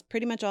everything. That's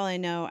pretty much all I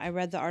know. I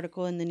read the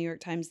article in the New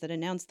York Times that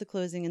announced the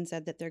closing and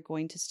said that they're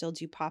going to still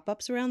do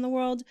pop-ups around the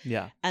world.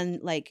 Yeah.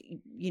 And like,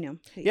 you know.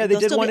 Yeah, they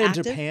did one in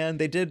Japan.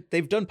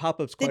 They've done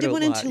pop-ups quite a lot.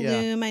 They did one in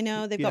Tulum, yeah. I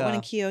know. They've got one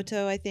in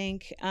Kyoto, I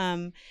think.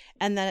 And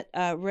that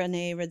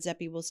Rene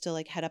Redzepi will still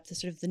like head up the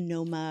sort of the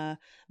Noma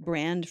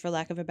brand, for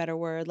lack of a better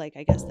word. Like,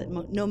 I guess that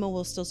Noma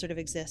will still sort of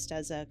exist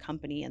as a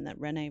company and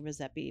that Rene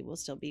Redzepi will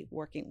still be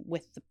working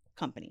with the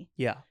company.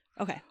 Yeah.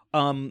 Okay.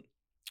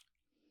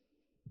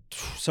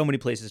 So many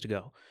places to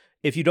go.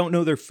 If you don't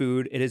know their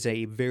food, it is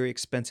a very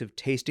expensive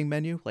tasting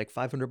menu, like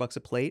 $500 a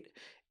plate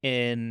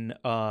in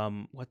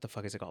what the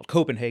fuck is it called?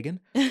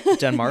 Copenhagen,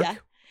 Denmark. Yeah.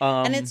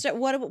 And it's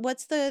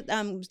what's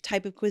the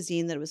type of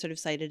cuisine that was sort of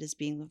cited as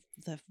being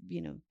the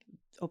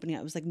opening up?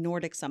 It was like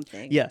Nordic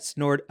something. Yes,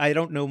 I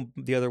don't know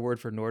the other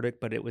word for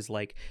Nordic, but it was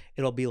like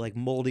it'll be like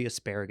moldy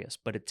asparagus,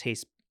 but it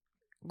tastes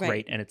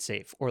great and it's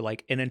safe. Or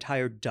like an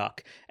entire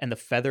duck and the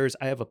feathers.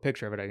 I have a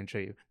picture of it I can show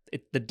you.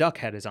 The duck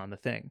head is on the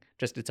thing.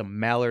 Just it's a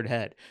mallard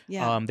head.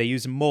 Yeah. They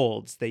use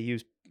molds. They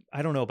use,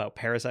 I don't know about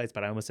parasites,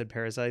 but I almost said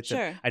parasites.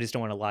 Sure. I just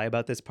don't want to lie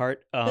about this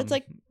part. It's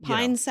like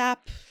pine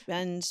sap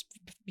and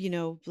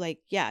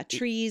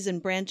trees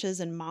and branches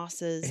and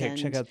mosses. Hey, and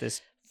check out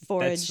this.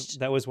 Foraged.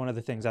 That was one of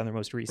the things on their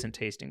most recent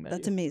tasting menu.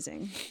 That's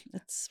amazing.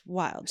 That's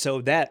wild.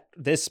 So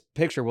this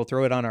picture, we'll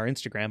throw it on our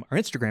Instagram. Our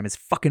Instagram is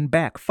fucking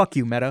back. Fuck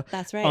you, Meta.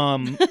 That's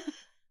right.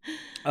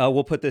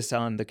 We'll put this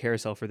on the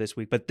carousel for this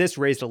week. But this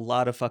raised a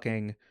lot of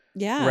fucking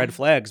red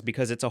flags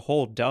because it's a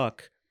whole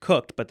duck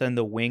cooked, but then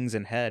the wings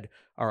and head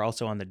are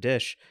also on the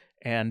dish.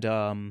 And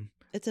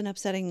it's an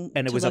upsetting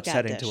and it was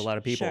upsetting to a dish. lot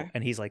of people. Sure.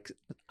 And he's like,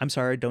 I'm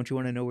sorry, don't you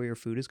want to know where your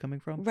food is coming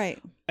from?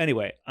 Right.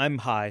 Anyway, I'm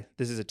high.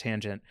 This is a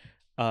tangent.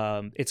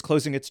 It's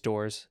closing its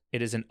doors.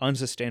 It is an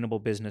unsustainable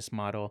business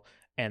model.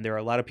 And there are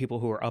a lot of people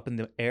who are up in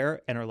the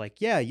air and are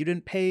like, yeah, you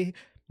didn't pay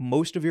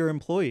most of your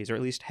employees, or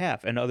at least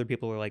half. And other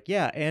people are like,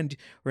 yeah, and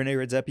Rene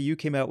Redzepi, you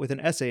came out with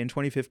an essay in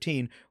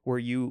 2015 where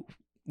you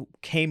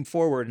came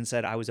forward and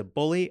said, I was a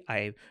bully.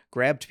 I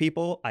grabbed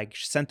people. I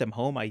sent them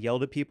home. I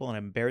yelled at people and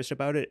I'm embarrassed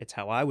about it. It's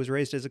how I was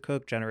raised as a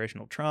cook,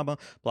 generational trauma,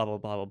 blah, blah,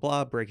 blah, blah,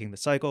 blah, breaking the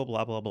cycle,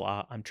 blah, blah,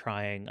 blah. I'm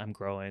trying, I'm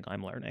growing,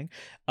 I'm learning.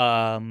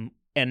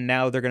 And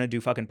now they're going to do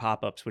fucking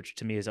pop-ups, which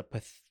to me is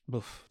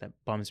that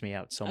bums me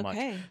out so much.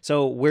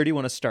 So where do you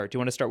want to start? Do you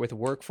want to start with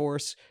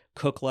workforce,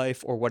 cook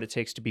life, or what it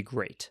takes to be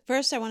great?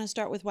 First, I want to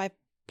start with why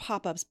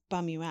pop-ups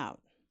bum you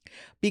out.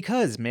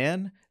 Because,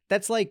 man,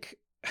 that's like...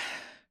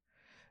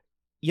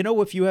 You know,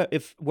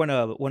 when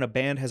a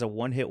band has a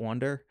one-hit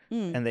wonder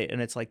and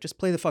it's like, just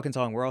play the fucking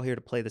song. We're all here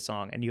to play the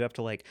song, and you have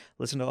to like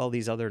listen to all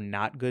these other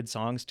not good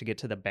songs to get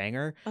to the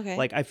banger. Okay.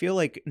 Like, I feel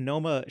like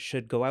Noma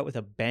should go out with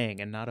a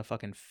bang and not a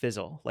fucking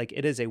fizzle. Like,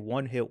 it is a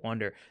one-hit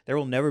wonder. There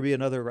will never be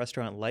another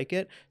restaurant like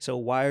it. So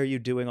why are you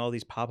doing all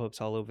these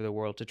pop-ups all over the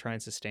world to try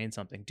and sustain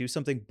something? Do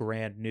something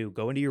brand new.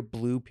 Go into your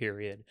blue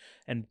period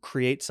and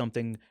create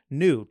something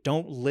new.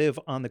 Don't live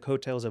on the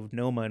coattails of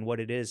Noma and what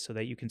it is, so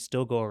that you can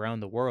still go around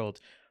the world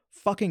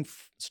fucking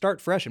start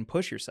fresh and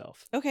push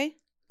yourself. Okay,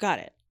 got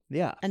it.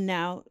 Yeah. And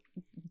now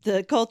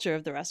the culture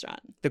of the restaurant.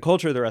 The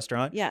culture of the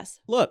restaurant? Yes.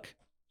 Look,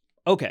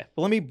 okay,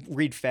 well, let me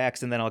read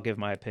facts and then I'll give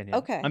my opinion.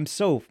 Okay. I'm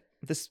so...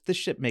 This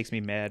shit makes me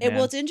mad, man.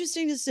 Well, it's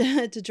interesting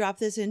to drop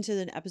this into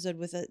an episode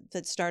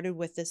that started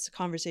with this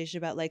conversation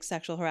about like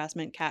sexual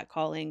harassment,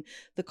 catcalling,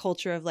 the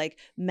culture of like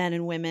men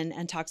and women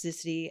and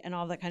toxicity and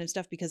all that kind of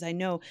stuff, because I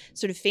know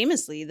sort of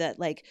famously that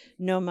like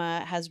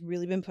Noma has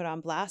really been put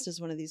on blast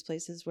as one of these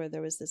places where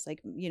there was this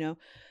like, you know,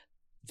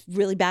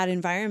 really bad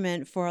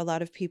environment for a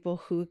lot of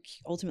people who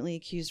ultimately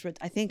accused,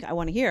 I think I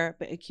want to hear,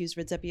 but accused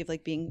Redzepi of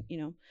like being, you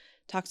know,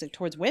 toxic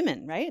towards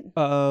women, right?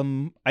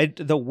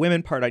 The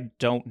women part I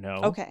don't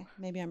know. Okay,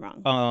 maybe I'm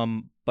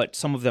wrong. But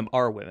some of them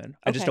are women.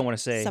 I just don't want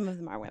to say some of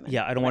them are women.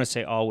 Yeah, I don't want to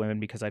say all women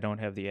because I don't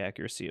have the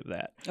accuracy of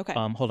that. Okay.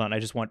 Hold on, I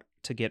just want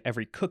to get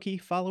every cookie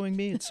following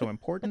me. It's so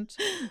important.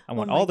 I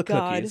want all the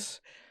cookies.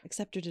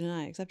 Accept or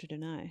deny. Accept or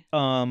deny.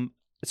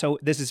 So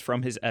this is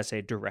from his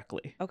essay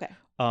directly. Okay.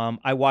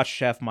 I watched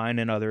Chef Mine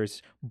and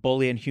others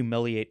bully and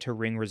humiliate to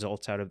wring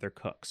results out of their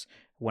cooks.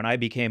 When I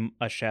became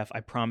a chef, I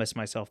promised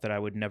myself that I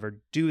would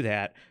never do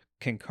that.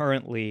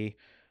 Concurrently,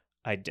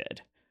 I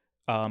did.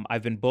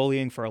 I've been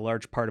bullying for a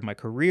large part of my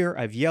career.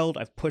 I've yelled,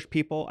 I've pushed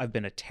people, I've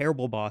been a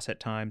terrible boss at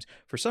times.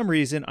 For some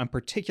reason, I'm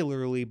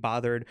particularly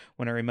bothered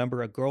when I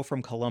remember a girl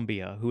from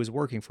Colombia who was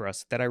working for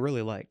us that I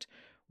really liked.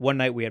 One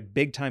night we had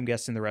big-time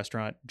guests in the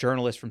restaurant,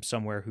 journalists from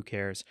somewhere, who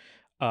cares.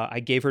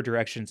 I gave her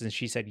directions and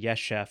she said, yes,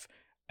 chef.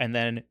 And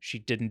then she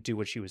didn't do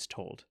what she was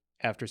told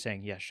after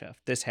saying, yes, chef.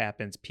 This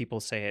happens. People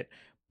say it.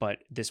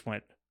 But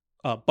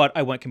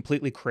I went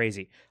completely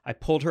crazy. I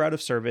pulled her out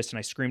of service and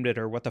I screamed at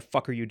her, what the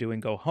fuck are you doing?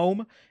 Go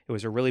home. It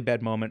was a really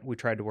bad moment. We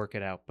tried to work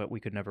it out, but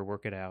we could never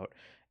work it out.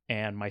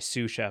 And my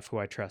sous chef, who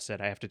I trust, said,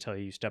 I have to tell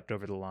you, you stepped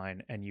over the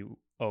line and you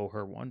owe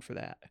her one for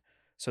that.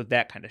 So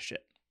that kind of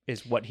shit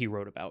is what he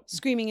wrote about.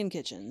 Screaming in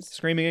kitchens.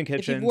 Screaming in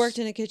kitchens. If you've worked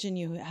in a kitchen,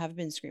 you have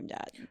been screamed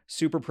at.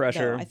 Super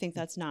pressure. No, I think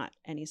that's not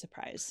any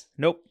surprise.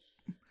 Nope.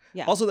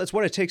 Yeah. Also, that's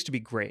what it takes to be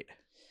great.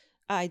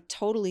 I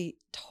totally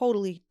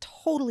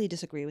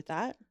disagree with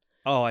that.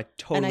 Oh, I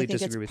totally disagree with you. And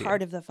I think it's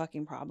part of the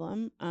fucking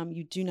problem.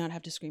 You do not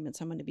have to scream at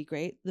someone to be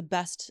great. The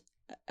best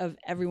of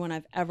everyone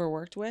I've ever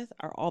worked with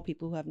are all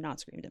people who have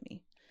not screamed at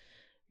me.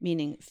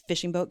 Meaning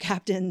fishing boat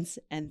captains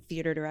and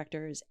theater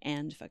directors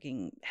and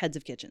fucking heads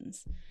of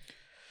kitchens.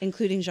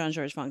 Including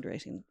Jean-Georges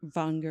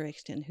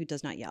Vongerichten, who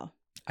does not yell.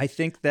 I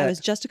think that... I was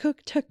just a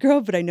cook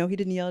girl, but I know he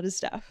didn't yell at his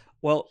staff.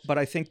 Well, but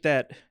I think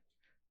that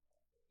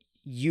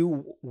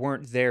you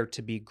weren't there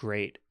to be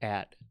great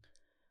at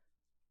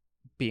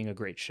being a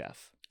great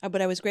chef.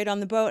 But I was great on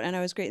the boat and I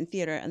was great in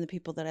theater, and the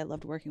people that I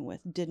loved working with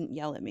didn't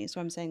yell at me.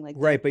 So I'm saying like...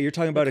 Right, but you're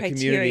talking about a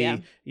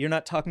community. You're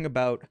not talking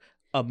about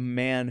a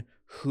man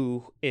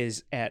who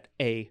is at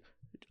a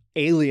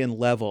alien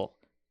level,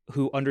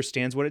 who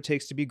understands what it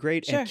takes to be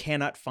great and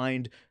cannot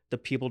find the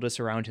people to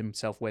surround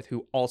himself with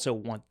who also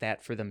want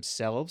that for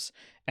themselves.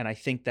 And I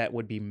think that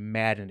would be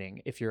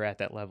maddening if you're at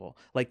that level.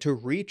 Like, to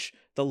reach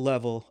the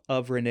level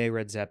of Rene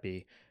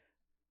Redzepi,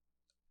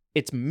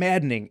 it's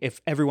maddening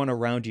if everyone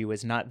around you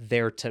is not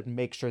there to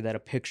make sure that a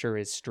picture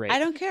is straight. I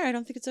don't care. I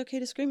don't think it's okay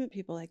to scream at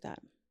people like that.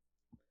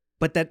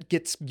 But that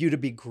gets you to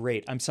be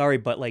great. I'm sorry,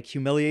 but like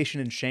humiliation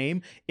and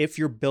shame, if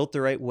you're built the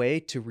right way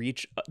to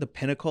reach the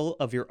pinnacle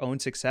of your own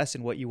success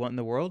and what you want in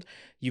the world,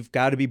 you've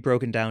got to be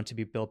broken down to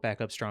be built back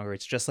up stronger.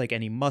 It's just like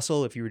any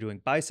muscle. If you were doing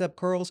bicep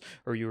curls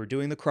or you were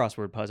doing the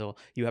crossword puzzle,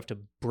 you have to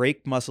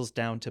break muscles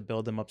down to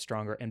build them up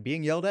stronger. And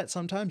being yelled at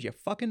sometimes, you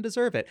fucking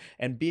deserve it.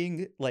 And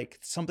being like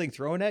something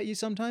thrown at you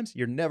sometimes,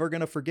 you're never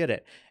going to forget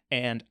it.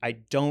 And I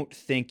don't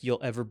think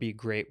you'll ever be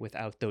great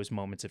without those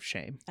moments of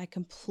shame. I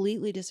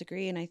completely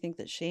disagree. And I think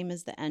that shame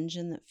is the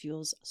engine that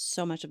fuels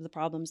so much of the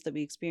problems that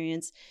we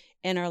experience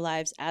in our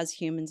lives as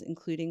humans,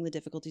 including the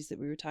difficulties that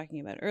we were talking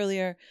about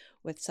earlier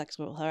with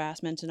sexual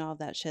harassment and all of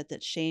that shit.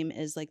 That shame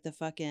is like the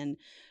fucking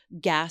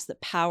gas that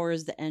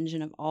powers the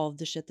engine of all of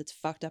the shit that's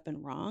fucked up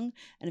and wrong.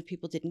 And if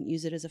people didn't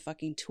use it as a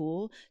fucking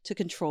tool to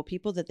control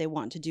people that they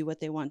want to do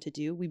what they want to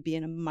do, we'd be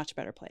in a much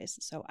better place.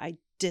 So I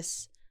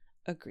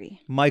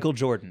disagree. Michael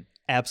Jordan,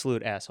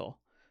 absolute asshole.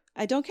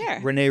 I don't care.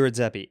 Rene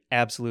Redzepi,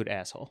 absolute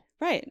asshole.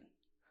 Right.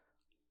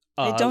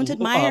 I don't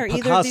admire Picasso,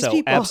 either of these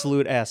people.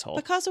 Absolute asshole.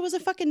 Picasso was a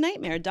fucking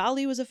nightmare.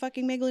 Dali was a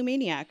fucking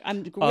megalomaniac.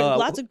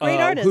 Lots of great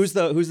artists.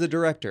 Who's the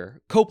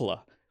director?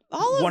 Coppola.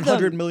 All of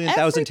 100 million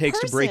thousand takes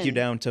to break you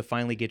down to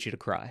finally get you to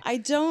cry. I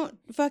don't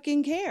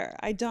fucking care.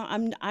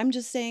 I'm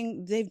just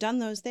saying they've done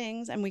those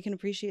things and we can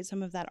appreciate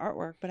some of that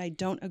artwork, but I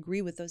don't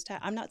agree with those.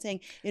 I'm not saying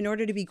in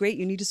order to be great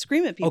you need to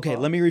scream at people. Okay,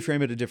 let me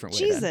reframe it a different way.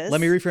 Jesus. Then.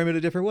 Let me reframe it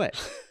a different way.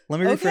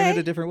 Reframe it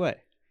a different way.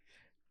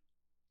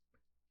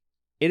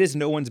 It is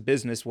no one's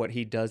business what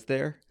he does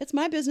there. It's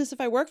my business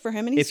if I work for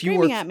him and he's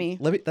screaming at me.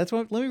 Let me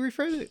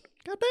reframe it.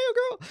 God damn,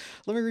 girl.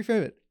 Let me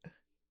reframe it.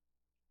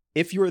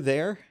 If you're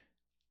there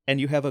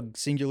and you have a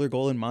singular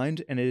goal in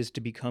mind and it is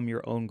to become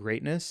your own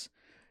greatness,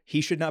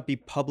 he should not be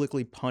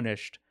publicly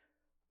punished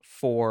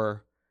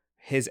for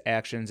his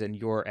actions and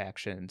your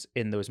actions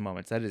in those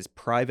moments. That is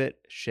private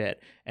shit.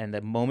 And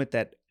the moment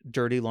that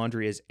dirty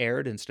laundry is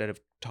aired instead of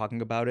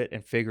talking about it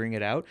and figuring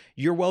it out,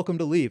 you're welcome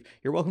to leave.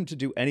 You're welcome to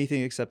do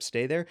anything except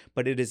stay there.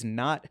 But it is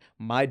not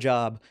my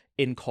job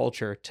in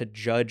culture to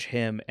judge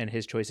him and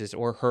his choices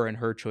or her and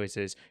her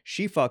choices.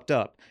 She fucked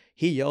up.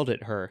 He yelled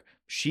at her.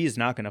 She is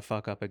not going to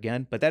fuck up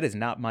again, but that is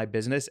not my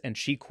business. And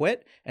she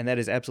quit, and that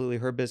is absolutely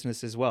her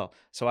business as well.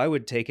 So I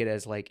would take it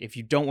as like, if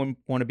you don't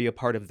want to be a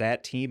part of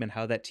that team and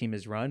how that team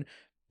is run,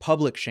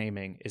 public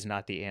shaming is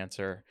not the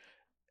answer.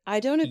 I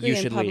don't agree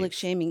in public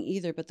shaming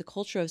either, but the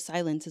culture of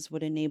silence is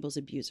what enables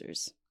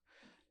abusers.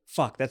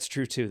 Fuck, that's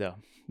true too, though.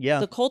 Yeah.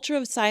 The culture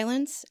of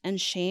silence and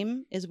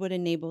shame is what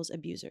enables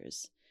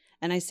abusers.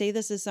 And I say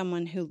this as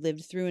someone who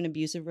lived through an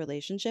abusive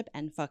relationship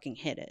and fucking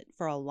hid it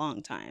for a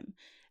long time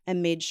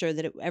and made sure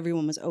that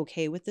everyone was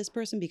okay with this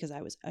person because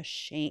I was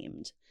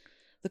ashamed.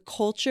 The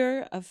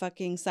culture of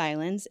fucking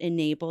silence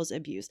enables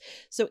abuse.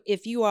 So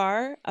if you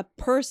are a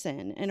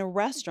person in a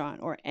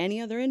restaurant or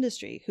any other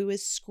industry who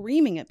is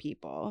screaming at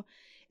people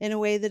in a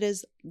way that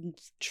is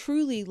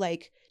truly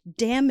like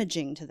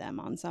damaging to them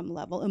on some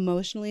level,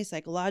 emotionally,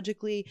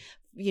 psychologically,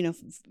 you know,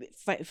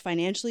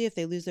 financially, if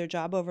they lose their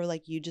job over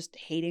like you just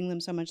hating them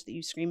so much that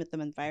you scream at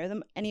them and fire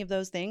them, any of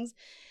those things,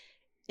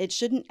 it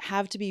shouldn't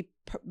have to be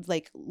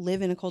like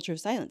live in a culture of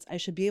silence. I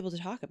should be able to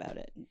talk about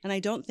it. And I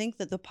don't think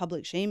that the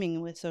public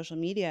shaming with social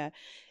media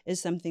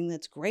is something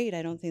that's great.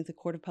 I don't think the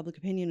court of public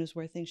opinion is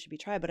where things should be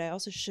tried, but I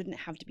also shouldn't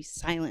have to be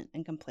silent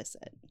and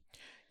complicit.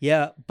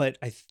 Yeah, but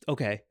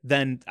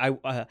then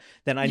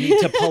I need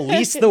to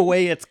police the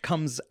way it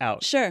comes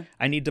out. Sure.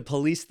 I need to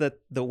police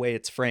the way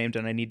it's framed,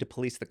 and I need to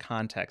police the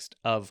context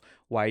of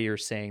why you're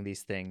saying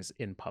these things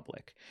in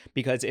public.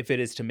 Because if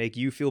it is to make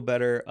you feel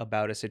better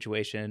about a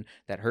situation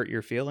that hurt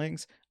your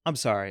feelings, I'm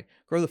sorry,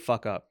 grow the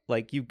fuck up.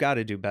 Like, you've got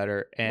to do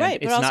better. And right,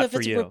 but it's also not if for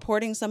it's you.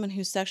 reporting someone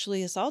who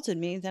sexually assaulted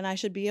me, then I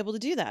should be able to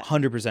do that.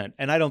 100%.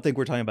 And I don't think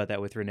we're talking about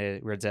that with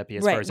Renee Redzepi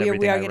as far as everything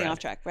we are I getting read. off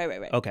track.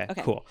 Right. Okay,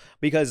 cool.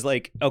 Because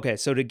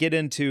so to get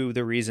into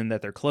the reason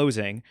that they're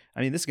closing,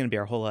 I mean, this is going to be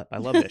our whole up. I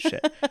love this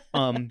shit.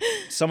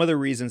 Some of the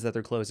reasons that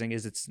they're closing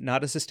is it's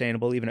not as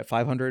sustainable, even at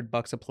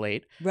 $500 a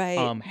plate.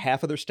 Right.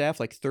 Half of their staff,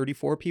 like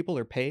 34 people,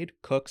 are paid,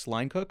 cooks,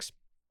 line cooks.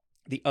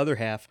 The other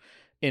half,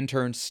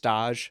 interns,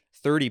 stage,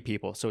 30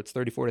 people. So it's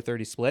 34 to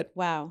 30 split.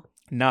 Wow.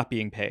 Not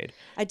being paid.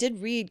 I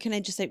did read, can I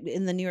just say,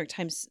 in the New York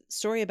Times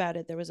story about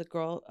it, there was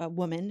a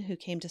woman who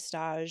came to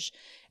stage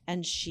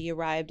and she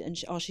arrived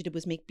and all she did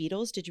was make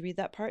beetles. Did you read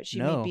that part? She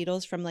made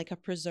beetles from like a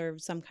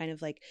preserved, some kind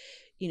of like,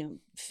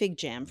 fig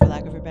jam, for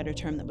lack of a better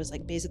term, that was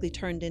like basically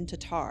turned into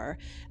tar.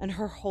 And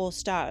her whole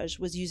stage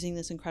was using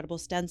this incredible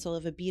stencil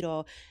of a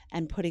beetle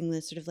and putting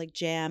this sort of like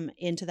jam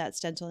into that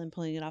stencil and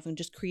pulling it off and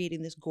just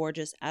creating this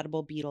gorgeous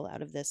edible beetle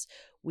out of this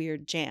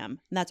weird jam.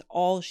 And that's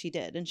all she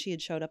did. And she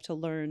had showed up to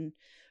learn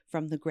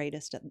from the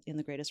greatest in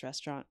the greatest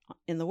restaurant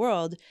in the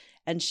world.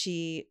 And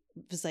she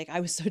was like, I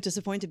was so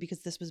disappointed because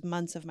this was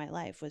months of my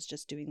life, was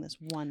just doing this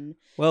one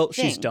thing.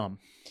 She's dumb.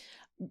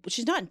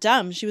 She's not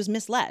dumb. She was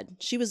misled.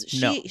 She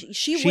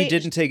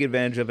didn't take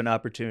advantage of an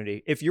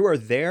opportunity. If you are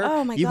there,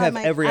 you have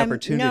every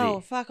opportunity. No,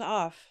 fuck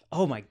off.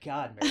 Oh my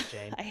God, Mary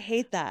Jane. I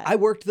hate that. I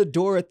worked the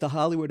door at the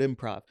Hollywood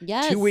Improv.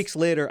 Yes. 2 weeks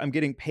later, I'm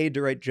getting paid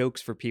to write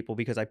jokes for people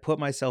because I put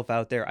myself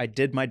out there. I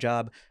did my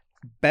job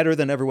better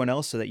than everyone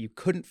else so that you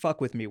couldn't fuck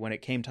with me when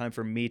it came time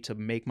for me to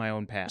make my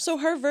own path. So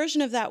her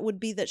version of that would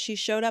be that she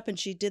showed up and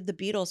she did the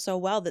beetle so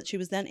well that she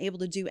was then able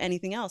to do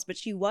anything else, but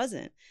she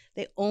wasn't.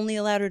 They only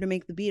allowed her to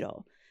make the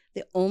beetle.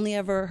 They only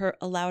ever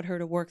allowed her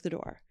to work the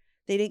door.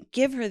 They didn't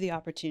give her the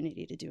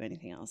opportunity to do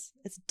anything else.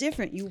 It's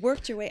different. You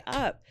worked your way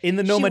up. In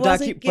the Noma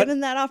wasn't given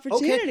that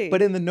opportunity. Okay,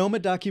 but in the Noma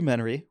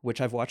documentary, which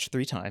I've watched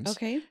 3 times,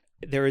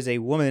 there is a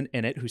woman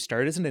in it who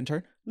started as an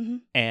intern,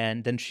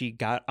 and then she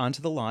got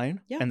onto the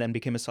line and then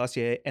became a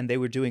saucier, and they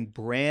were doing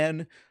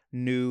brand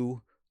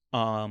new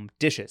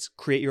dishes.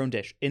 Create your own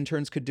dish.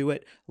 Interns could do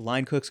it.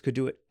 Line cooks could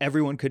do it.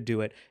 Everyone could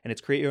do it. And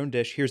it's create your own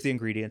dish. Here's the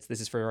ingredients. This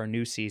is for our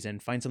new season.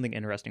 Find something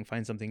interesting.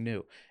 Find something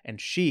new.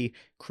 And she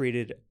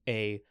created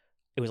it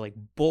was like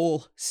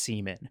bull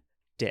semen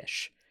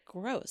dish.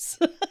 Gross.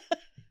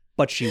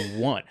 But she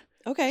won.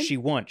 Okay. She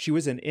won. She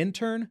was an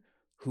intern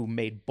who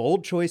made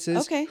bold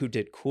choices, who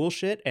did cool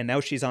shit, and now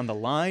she's on the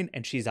line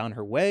and she's on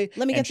her way.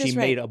 Let me get this right. And she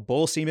made a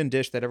bull semen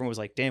dish that everyone was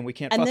like, damn, we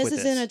can't fuck with this. And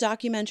this is in a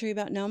documentary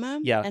about Noma?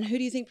 Yeah. And who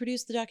do you think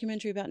produced the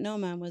documentary about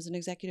Noma and was an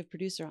executive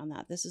producer on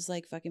that? This is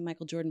like fucking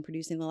Michael Jordan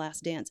producing The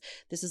Last Dance.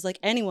 This is like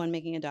anyone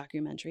making a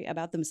documentary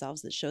about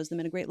themselves that shows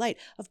them in a great light.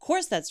 Of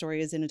course that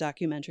story is in a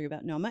documentary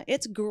about Noma.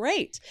 It's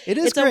great.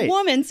 It's great. A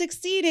woman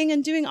succeeding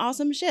and doing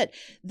awesome shit.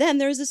 Then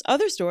there's this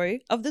other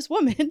story of this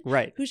woman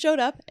who showed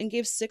up and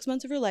gave 6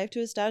 months of her life to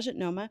a stage at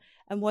Noma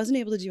and wasn't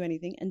able to do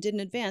anything and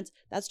didn't advance.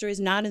 That story is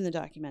not in the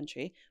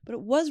documentary, but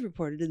it was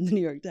reported in the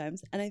New York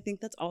Times. And I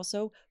think that's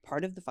also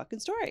part of the fucking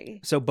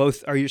story. So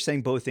are you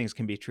saying both things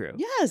can be true?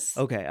 Yes.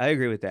 Okay, I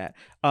agree with that.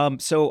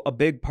 So a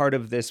big part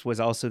of this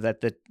was also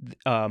that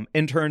the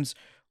interns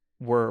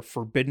were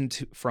forbidden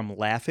from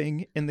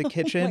laughing in the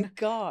kitchen. Oh my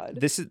God.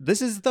 This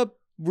is the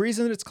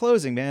reason that it's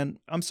closing, man.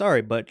 I'm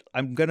sorry, but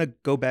I'm going to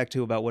go back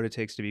to about what it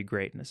takes to be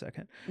great in a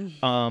second.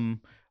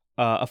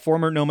 A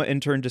former Noma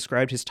intern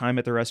described his time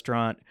at the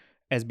restaurant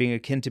as being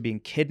akin to being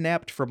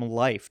kidnapped from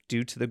life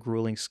due to the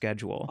grueling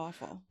schedule.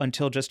 Awful.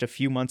 Until just a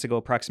few months ago,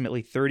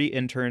 approximately 30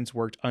 interns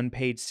worked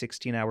unpaid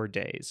 16-hour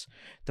days.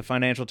 The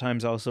Financial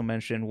Times also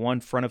mentioned one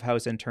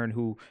front-of-house intern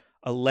who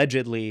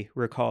allegedly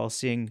recalls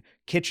seeing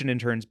kitchen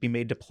interns be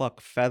made to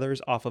pluck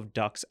feathers off of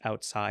ducks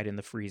outside in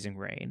the freezing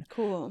rain.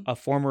 Cool. A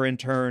former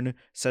intern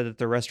said that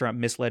the restaurant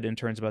misled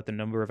interns about the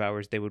number of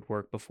hours they would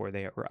work before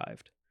they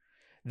arrived.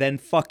 Then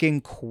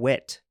fucking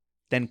quit.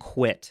 Then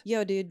quit.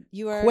 Yo, dude,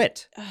 you are...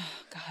 Quit. Oh,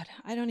 God.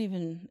 I don't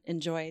even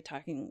enjoy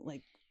talking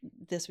like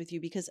this with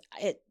you because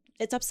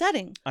it's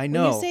upsetting. I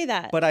know. When you say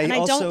that. But I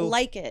don't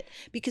like it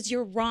because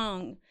you're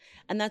wrong.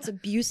 And that's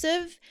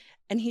abusive.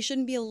 And he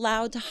shouldn't be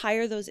allowed to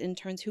hire those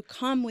interns who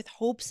come with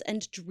hopes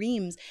and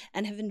dreams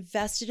and have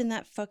invested in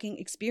that fucking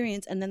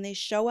experience. And then they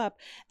show up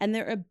and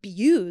they're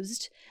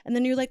abused. And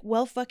then you're like,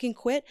 well, fucking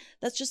quit.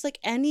 That's just like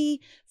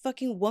any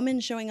fucking woman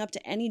showing up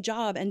to any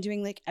job and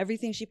doing like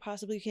everything she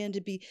possibly can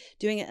to be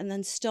doing it. And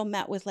then still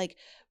met with like,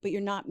 but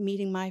you're not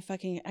meeting my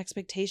fucking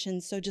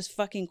expectations. So just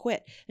fucking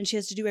quit. And she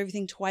has to do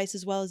everything twice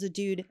as well as a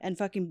dude and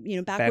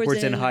fucking,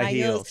 backwards in high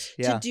heels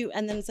to do.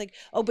 And then it's like,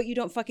 oh, but you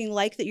don't fucking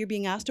like that you're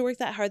being asked to work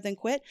that hard, then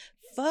quit.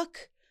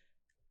 Fuck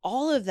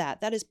all of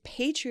that. That is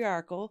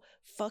patriarchal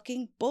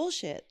fucking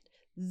bullshit.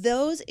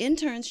 Those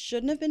interns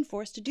shouldn't have been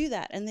forced to do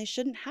that, and they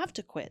shouldn't have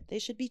to quit. They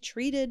should be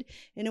treated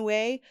in a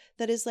way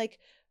that is like,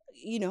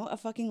 a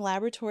fucking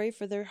laboratory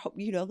for their,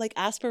 like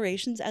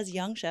aspirations as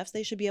young chefs.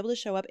 They should be able to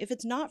show up. If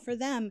it's not for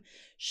them,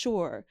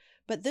 sure.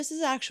 But this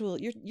is actual,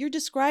 you're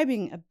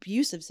describing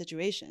abusive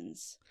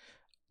situations.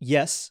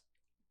 Yes,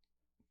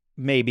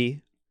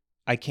 maybe.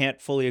 I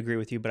can't fully agree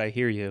with you, but I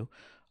hear you.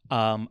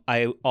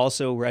 I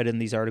also read in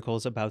these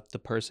articles about the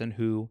person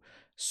who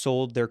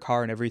sold their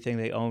car and everything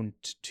they owned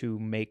to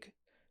make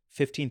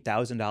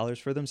 $15,000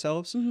 for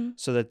themselves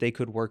so that they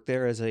could work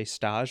there as a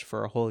stage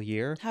for a whole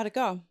year. How'd it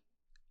go?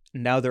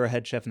 Now they're a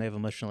head chef and they have a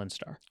Michelin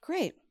star.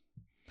 Great.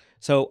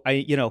 So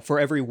for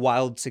every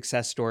wild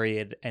success story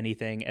in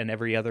anything and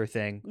every other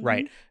thing,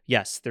 right?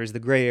 Yes, there's the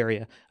gray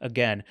area.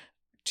 Again,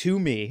 to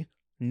me,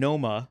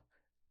 Noma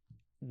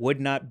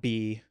would not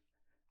be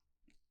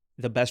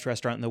the best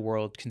restaurant in the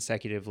world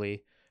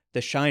consecutively. The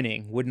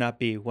Shining would not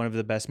be one of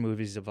the best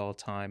movies of all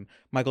time.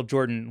 Michael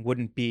Jordan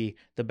wouldn't be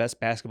the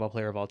best basketball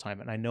player of all time.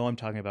 And I know I'm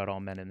talking about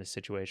all men in this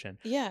situation.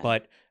 Yeah.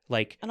 But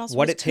like and also,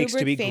 what it takes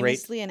to be great.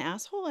 Famously an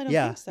asshole? I don't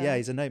think so. Yeah,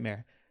 he's a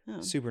nightmare.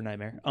 Oh. Super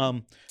nightmare.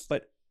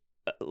 But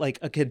like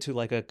akin to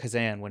like a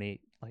Kazan when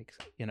he like,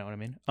 you know what I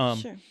mean?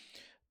 Sure.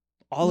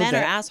 All men of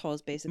that, are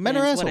assholes, basically. Men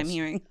are assholes. What I'm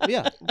hearing.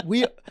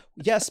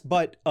 Yes,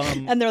 but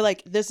and they're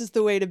like, this is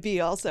the way to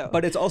be. Also,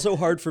 but it's also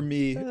hard for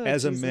me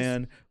as a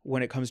man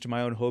when it comes to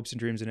my own hopes and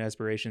dreams and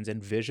aspirations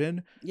and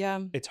vision.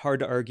 Yeah, it's hard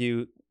to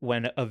argue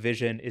when a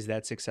vision is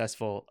that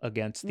successful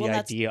against the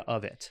idea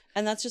of it.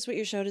 And that's just what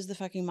you're showed as the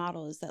fucking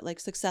model, is that like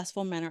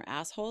successful men are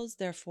assholes.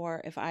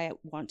 Therefore, if I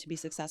want to be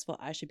successful,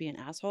 I should be an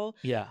asshole.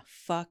 Yeah.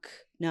 Fuck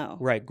no.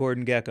 Right.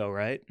 Gordon Gekko,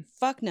 right?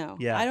 Fuck no.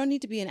 Yeah. I don't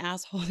need to be an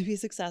asshole to be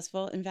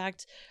successful. In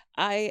fact,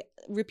 I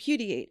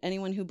repudiate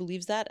anyone who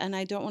believes that, and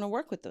I don't want to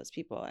work with those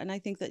people. And I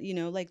think that,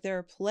 like there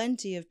are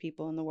plenty of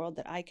people in the world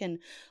that I can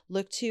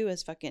look to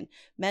as fucking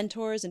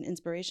mentors and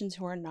inspirations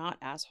who are not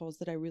assholes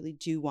that I really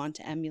do want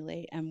to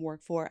emulate and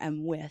work for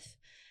and with.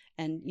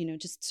 And,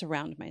 just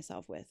surround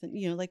myself with.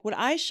 And, like when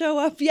I show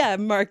up,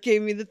 Mark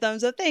gave me the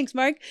thumbs up. Thanks,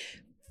 Mark.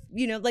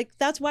 Like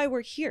that's why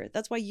we're here.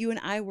 That's why you and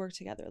I work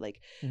together.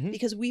 Like,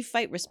 because we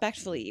fight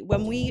respectfully.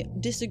 When we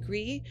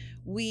disagree,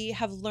 we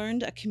have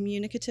learned a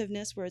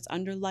communicativeness where it's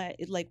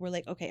like, we're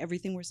like, okay,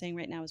 everything we're saying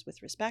right now is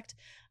with respect.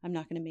 I'm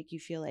not going to make you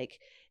feel like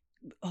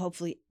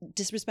hopefully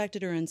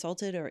disrespected or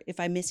insulted, or if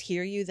I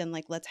mishear you, then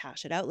like, let's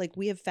hash it out. Like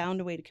we have found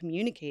a way to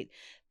communicate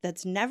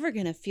that's never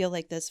going to feel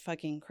like this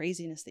fucking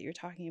craziness that you're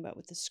talking about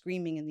with the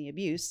screaming and the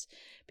abuse.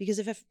 Because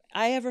if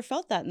I ever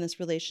felt that in this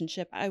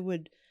relationship, I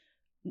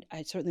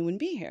certainly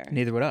wouldn't be here.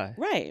 Neither would I.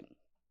 Right.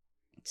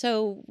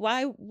 So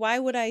why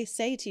would I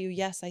say to you,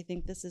 yes, I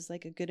think this is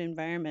like a good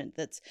environment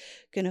that's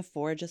going to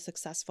forge a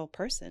successful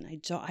person?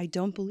 I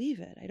don't believe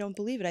it. I don't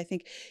believe it. I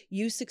think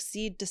you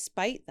succeed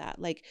despite that.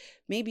 Like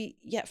maybe,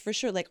 for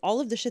sure. Like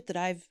all of the shit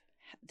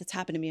that's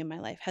happened to me in my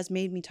life has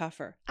made me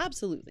tougher.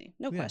 Absolutely.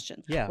 No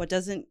question. Yeah. What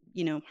doesn't,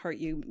 hurt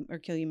you or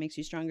kill you makes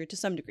you stronger to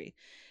some degree.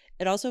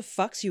 It also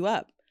fucks you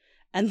up.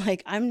 And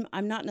like, I'm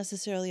not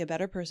necessarily a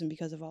better person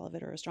because of all of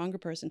it or a stronger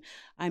person.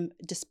 I'm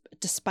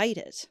despite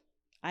it.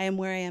 I am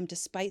where I am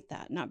despite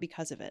that, not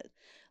because of it.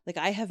 Like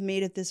I have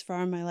made it this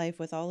far in my life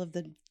with all of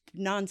the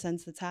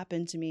nonsense that's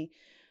happened to me.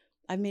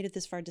 I've made it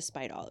this far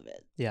despite all of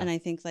it. Yeah. And I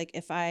think like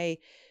if I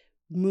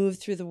move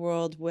through the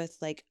world with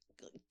like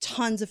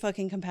tons of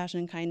fucking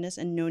compassion and kindness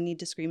and no need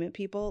to scream at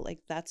people, like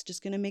that's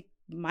just going to make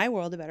my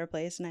world a better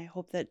place. And I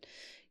hope that,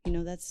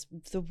 that's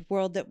the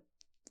world that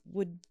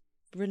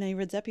Renee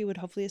Redzepi would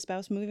hopefully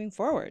espouse moving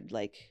forward.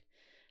 Like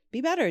be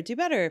better, do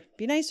better,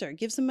 be nicer,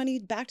 give some money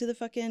back to the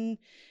fucking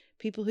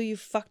people who you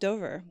fucked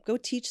over. Go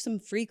teach some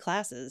free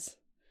classes.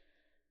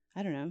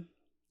 I don't know.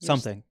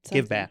 Something.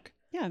 Give back.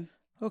 Yeah.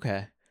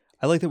 Okay.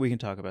 I like that we can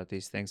talk about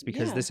these things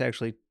because Yeah. this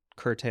actually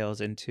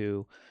curtails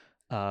into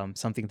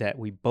something that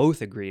we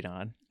both agreed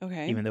on,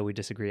 Okay. even though we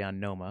disagree on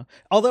Noma.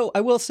 Although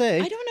I will say,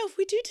 I don't know if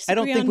we do disagree. I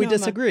don't think on we Noma.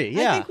 disagree.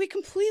 Yeah, I think we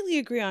completely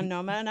agree on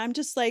Noma, and I'm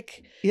just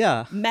like,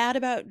 mad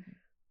about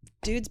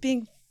dudes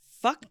being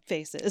fuck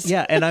faces.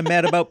 Yeah, and I'm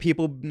mad about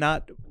people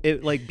not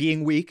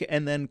being weak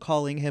and then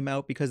calling him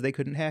out because they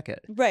couldn't hack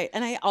it. Right,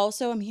 and I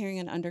also am hearing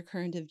an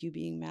undercurrent of you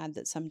being mad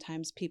that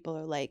sometimes people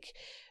are like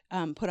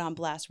put on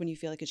blast when you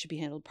feel like it should be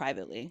handled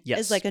privately. Yes.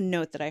 It's like a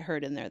note that I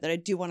heard in there that I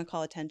do want to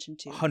call attention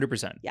to.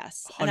 100%.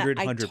 Yes. 100%. And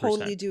I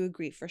totally do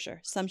agree, for sure.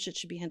 Some shit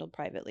should be handled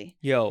privately.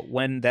 Yo,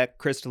 when that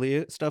Chris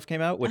D'Elia stuff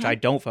came out, which I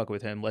don't fuck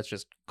with him, let's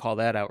just call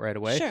that out right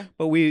away. Sure.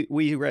 But we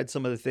read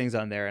some of the things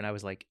on there and I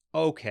was like,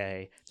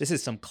 okay, this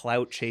is some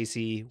clout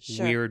chasey,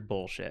 weird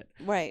bullshit.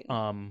 Right.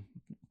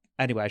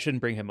 Anyway, I shouldn't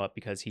bring him up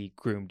because he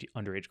groomed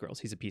underage girls.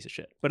 He's a piece of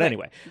shit. But right.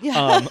 Anyway.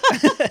 Yeah.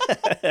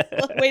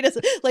 Wait a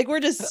second. Like, we're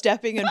just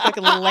stepping in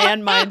fucking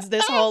landmines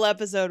this whole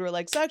episode. We're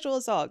like, sexual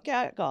assault,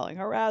 catcalling,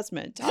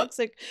 harassment,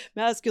 toxic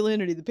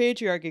masculinity, the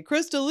patriarchy,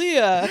 Chris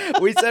D'Elia.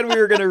 We said we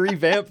were going to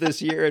revamp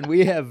this year, and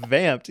we have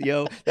vamped,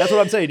 yo. That's what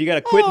I'm saying. You got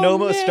to quit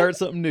Noma, man. Start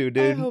something new,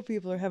 dude. I hope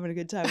people are having a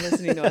good time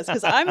listening to us,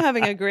 because I'm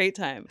having a great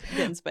time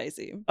getting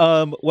spicy.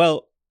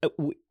 Well,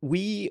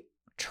 we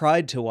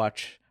tried to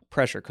watch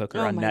Pressure Cooker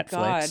on Netflix.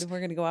 Oh my God, we're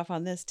going to go off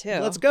on this too.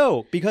 Let's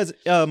go, because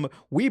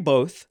we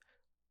both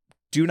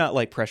do not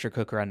like Pressure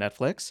Cooker on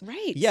Netflix.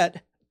 Right.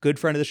 Yet, good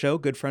friend of the show,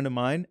 good friend of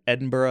mine,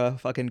 Edinburgh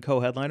fucking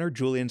co-headliner,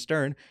 Julian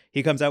Stern,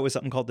 he comes out with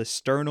something called the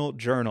Sternal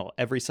Journal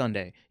every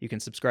Sunday. You can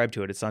subscribe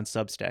to it. It's on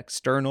Substack.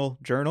 Sternal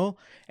Journal.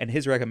 And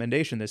his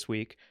recommendation this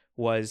week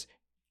was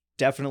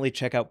definitely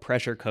check out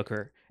Pressure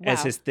Cooker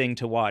as his thing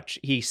to watch.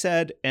 He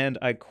said, and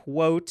I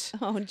quote...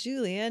 Oh,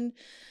 Julian,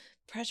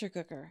 Pressure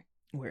Cooker.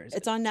 Where is it?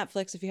 It's on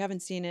Netflix. If you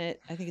haven't seen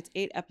it, I think it's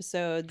 8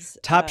 episodes.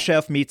 Top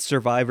Chef meets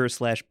Survivor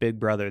 / Big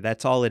Brother.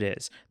 That's all it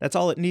is. That's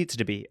all it needs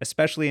to be,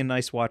 especially a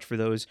nice watch for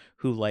those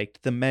who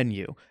liked The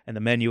Menu. And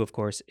The Menu, of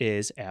course,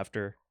 is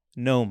after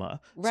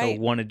Noma. Right.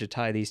 So wanted to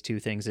tie these two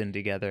things in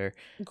together.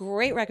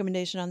 Great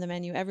recommendation on The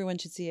Menu. Everyone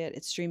should see it.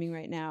 It's streaming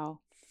right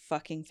now.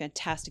 Fucking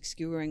fantastic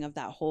skewering of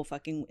that whole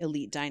fucking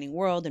elite dining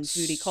world and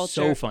foodie culture.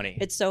 So funny.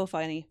 It's so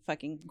funny.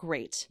 Fucking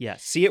great. Yeah.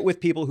 See it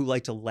with people who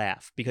like to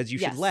laugh, because you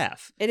should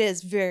laugh. It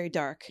is very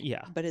dark.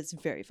 Yeah. But it's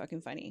very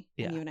fucking funny.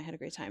 Yeah. And you and I had a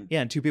great time.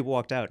 Yeah. And 2 people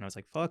walked out and I was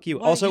like, fuck you.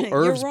 What? Also,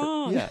 Irv's. You're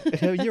wrong.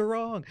 Yeah. You're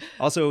wrong.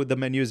 Also, The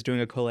Menu is doing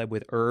a collab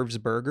with Irv's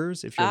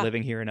Burgers if you're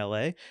living here in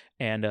LA.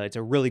 And it's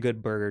a really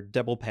good burger,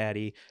 double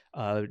patty,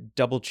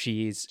 double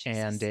cheese,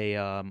 and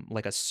a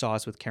like a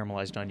sauce with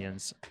caramelized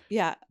onions.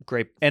 Yeah.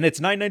 Great. And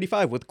it's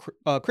 $9.95 with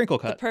crinkle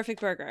cut. The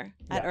perfect burger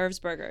at Irv's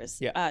Burgers.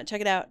 Yeah.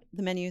 Check it out.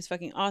 The Menu is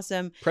fucking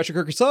awesome. Pressure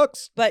Cooker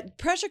sucks. But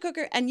Pressure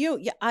Cooker, and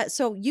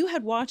so you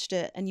had watched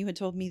it and you had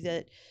told me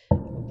that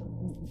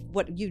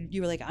what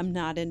you were like, I'm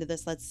not into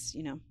this. Let's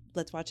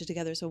watch it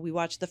together. So we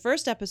watched the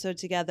first episode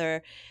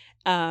together.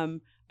 I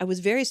was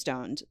very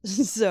stoned.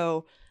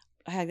 So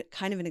I had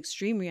kind of an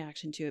extreme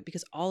reaction to it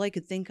because all I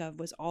could think of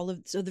was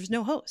so there's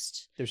no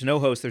host. There's no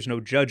host, there's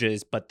no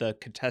judges, but the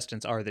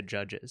contestants are the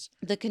judges.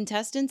 The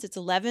contestants, it's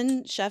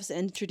 11 chefs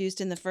introduced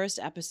in the first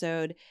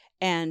episode,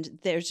 and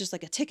there's just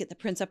like a ticket that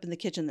prints up in the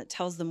kitchen that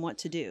tells them what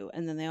to do.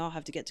 And then they all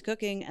have to get to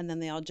cooking, and then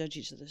they all judge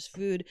each other's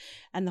food.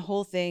 And the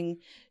whole thing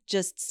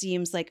just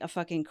seems like a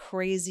fucking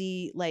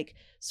crazy like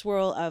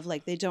swirl of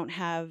like they don't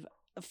have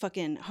a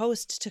fucking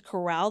host to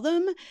corral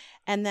them.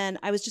 And then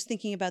I was just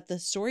thinking about the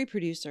story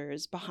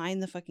producers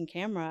behind the fucking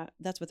camera.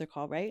 That's what they're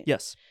called, right?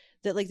 Yes.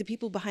 That like the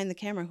people behind the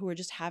camera who are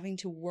just having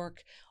to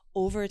work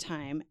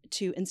overtime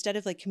to, instead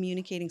of like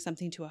communicating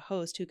something to a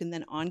host who can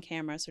then on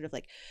camera sort of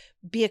like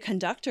be a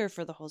conductor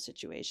for the whole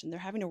situation, they're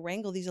having to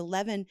wrangle these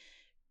 11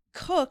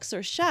 cooks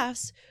or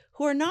chefs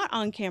who are not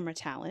on camera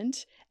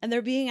talent, and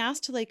they're being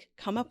asked to like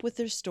come up with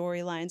their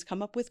storylines,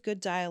 come up with good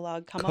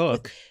dialogue, come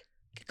up with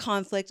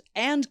conflict,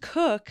 and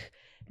cook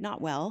not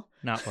well.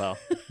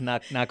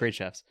 Not great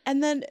chefs.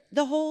 And then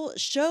the whole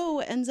show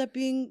ends up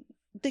being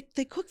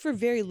they cook for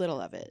very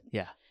little of it.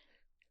 Yeah.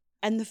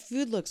 And the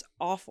food looks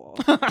awful.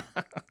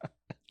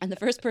 And the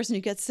first person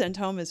who gets sent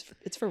home it's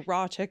for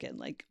raw chicken.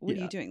 Like, what are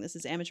you doing? This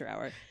is amateur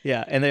hour.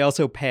 Yeah, and they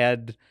also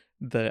pad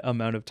the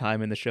amount of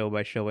time in the show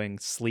by showing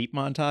sleep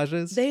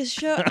montages. I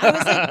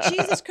was like,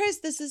 Jesus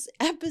Christ, this is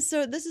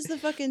the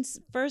fucking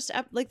first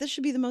like this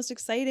should be the most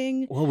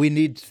exciting. Well, we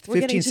need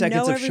 15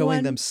 seconds of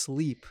showing them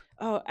sleep.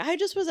 Oh, I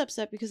just was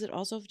upset because it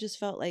also just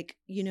felt like,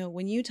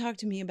 when you talk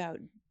to me about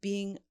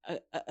being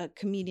a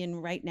comedian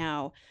right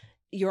now,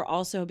 you're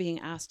also being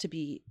asked to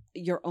be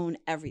your own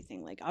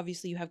everything. Like,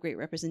 obviously you have great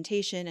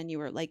representation and you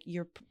were like,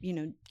 you're,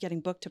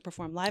 getting booked to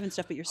perform live and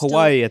stuff, but you're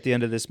Hawaii at the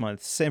end of this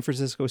month, San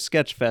Francisco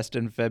Sketch Fest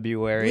in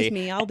February. With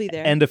me, I'll be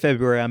there. End of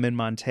February, I'm in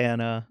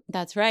Montana.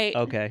 That's right.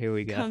 Okay, here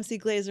we go. Come see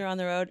Glazer on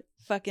the road.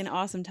 Fucking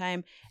awesome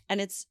time. And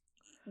it's,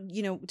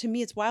 to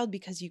me, it's wild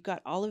because you've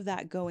got all of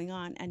that going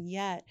on, and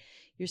yet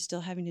you're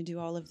still having to do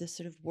all of this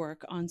sort of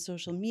work on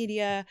social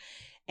media,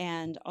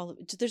 and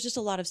there's just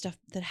a lot of stuff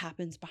that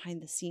happens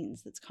behind the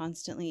scenes that's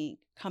constantly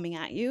coming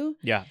at you.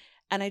 Yeah.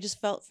 And I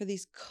just felt for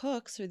these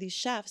cooks or these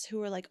chefs who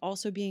were like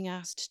also being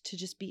asked to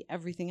just be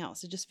everything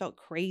else. It just felt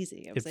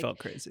crazy. It felt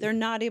crazy. They're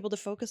not able to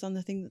focus on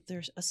the thing that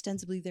they're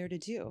ostensibly there to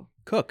do.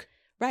 Cook.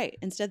 Right.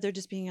 Instead, they're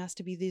just being asked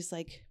to be these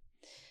like,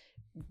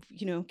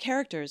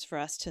 characters for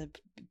us to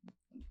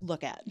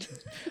look at.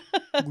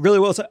 Really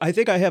well. So I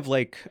think I have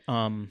like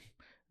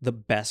the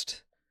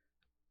best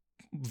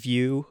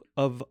view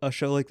of a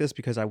show like this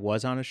because I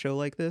was on a show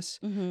like this.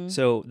 Mm-hmm.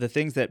 So the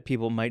things that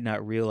people might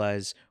not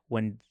realize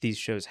when these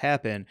shows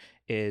happen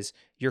is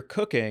you're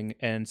cooking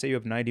and say you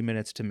have 90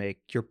 minutes to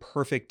make your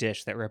perfect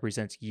dish that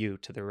represents you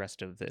to the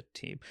rest of the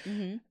team.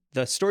 Mm-hmm.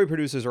 The story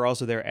producers are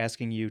also there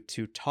asking you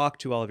to talk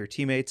to all of your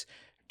teammates,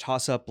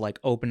 toss up like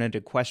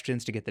open-ended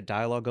questions to get the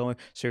dialogue going.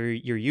 So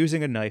you're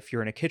using a knife,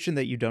 you're in a kitchen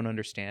that you don't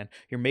understand,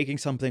 you're making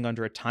something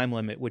under a time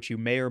limit which you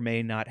may or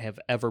may not have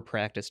ever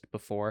practiced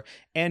before,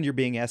 and you're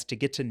being asked to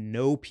get to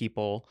know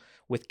people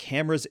with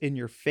cameras in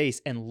your face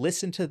and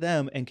listen to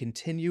them and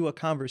continue a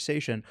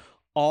conversation,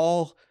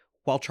 all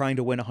while trying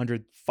to win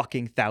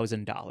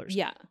 $100,000.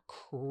 Yeah.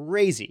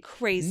 Crazy.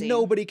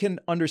 Nobody can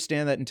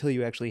understand that until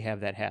you actually have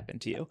that happen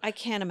to you. I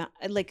can't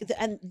imagine.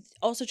 And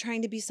also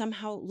trying to be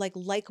somehow like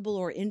likable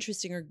or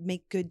interesting or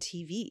make good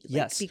TV. Like,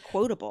 yes. Be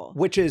quotable.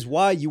 Which is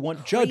why you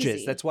want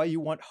judges. That's why you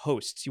want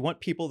hosts. You want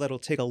people that'll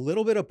take a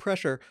little bit of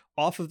pressure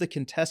off of the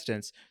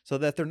contestants so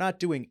that they're not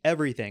doing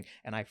everything.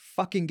 And I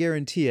fucking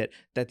guarantee it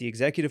that the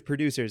executive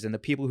producers and the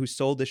people who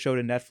sold the show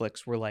to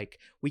Netflix were like,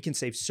 we can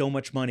save so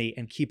much money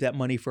and keep that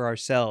money for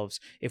ourselves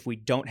if we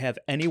don't have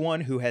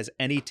anyone who has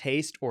any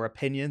taste or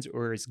opinions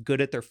or is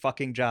good at their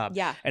fucking job.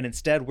 Yeah. And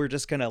instead, we're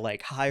just going to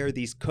like hire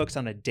these cooks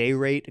on a day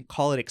rate and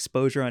call it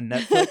exposure on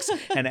Netflix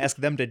and ask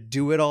them to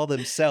do it all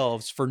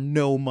themselves for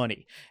no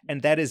money.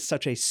 And that is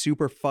such a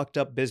super fucked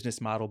up business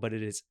model, but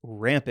it is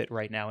rampant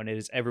right now and it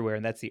is everywhere.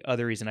 And that's the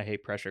other reason I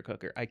hate Pressure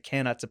Cooker. I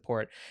cannot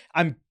support.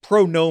 I'm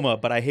pro Noma,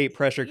 but I hate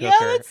Pressure Cooker.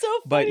 Yeah, that's so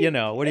funny.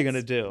 But what are you going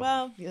to do?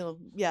 Well,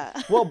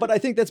 yeah. Well, but I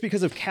think that's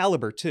because of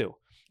caliber too.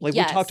 Like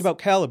yes. We talked about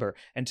caliber.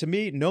 And to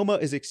me, Noma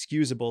is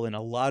excusable in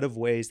a lot of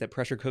ways that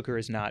Pressure Cooker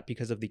is not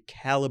because of the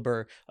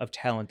caliber of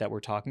talent that we're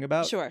talking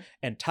about. Sure.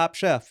 And Top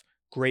Chef,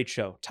 great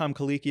show. Tom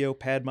Colicchio,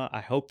 Padma,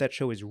 I hope that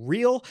show is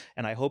real.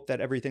 And I hope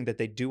that everything that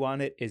they do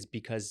on it is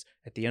because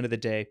at the end of the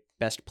day,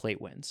 best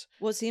plate wins.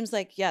 Well, it seems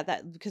like,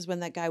 that because when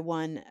that guy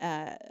won,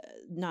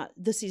 not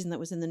the season that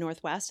was in the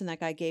Northwest, and that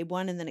guy Gabe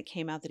won, and then it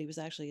came out that he was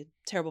actually a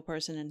terrible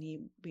person and he,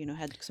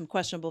 had some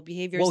questionable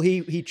behaviors. Well,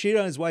 he cheated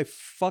on his wife,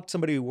 fucked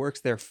somebody who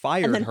works there,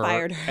 fired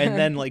her, and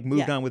then like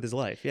moved on with his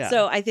life. Yeah.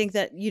 So I think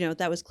that,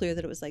 that was clear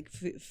that it was like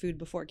food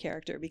before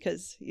character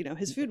because,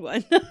 his food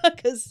won.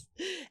 Because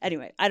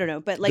anyway, I don't know.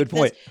 But like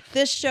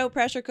this show,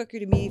 Pressure Cooker,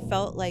 to me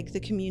felt like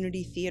the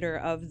community theater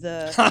of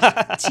the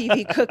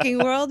TV cooking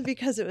world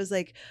because it was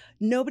like,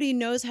 nobody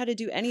knows how to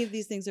do any of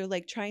these things. They're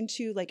like trying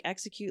to like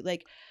execute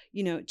like,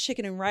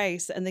 chicken and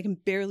rice, and they can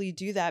barely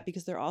do that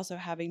because they're also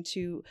having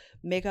to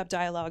make up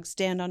dialogue,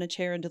 stand on a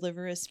chair and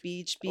deliver a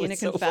speech, be in a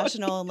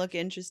confessional and look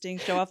interesting,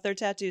 show off their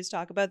tattoos,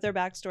 talk about their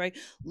backstory,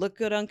 look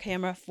good on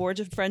camera, forge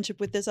a friendship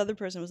with this other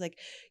person. It was like,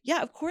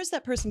 yeah, of course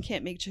that person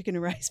can't make chicken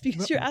and rice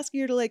because you're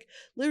asking her to like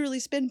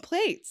literally spin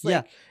plates. Like,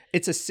 yeah,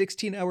 it's a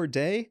 16-hour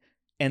day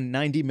and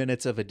 90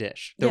 minutes of a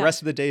dish. The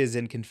rest of the day is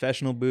in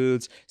confessional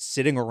booths,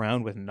 sitting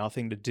around with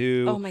nothing to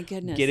do. Oh my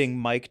goodness.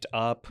 Getting mic'd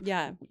up.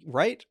 Yeah.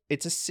 Right?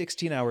 It's a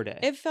 16-hour day.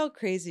 It felt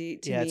crazy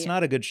to me. Yeah, it's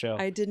not a good show.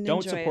 I didn't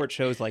Don't enjoy support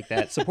shows like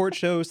that. Support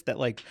shows that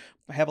like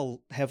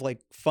have like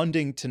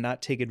funding to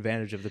not take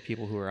advantage of the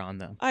people who are on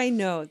them. I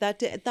know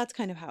that's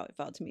kind of how it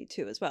felt to me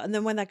too as well. And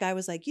then when that guy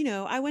was like,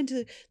 I went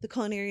to the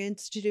Culinary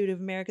Institute of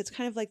America. It's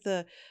kind of like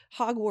the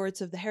Hogwarts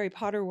of the Harry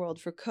Potter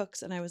world for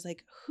cooks. And I was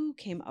like, who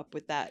came up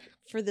with that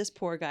for this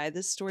poor guy,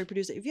 this story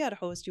producer? If you had a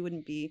host, you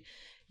wouldn't be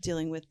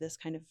dealing with this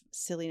kind of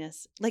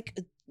silliness. Like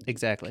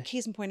exactly.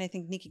 Case in point, I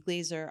think Nikki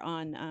Glazer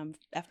on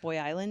F-Boy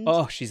Island.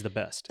 Oh, she's the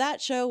best.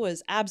 That show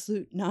was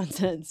absolute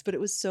nonsense, but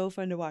it was so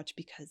fun to watch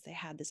because they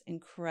had this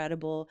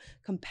incredible,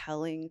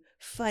 compelling,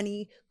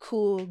 funny,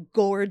 cool,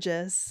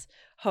 gorgeous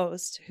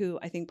host who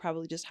I think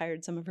probably just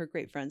hired some of her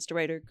great friends to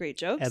write her great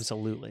jokes.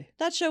 Absolutely.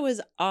 That show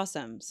was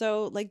awesome.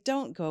 So like,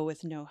 don't go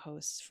with no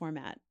host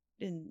format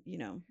in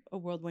a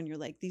world when you're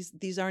like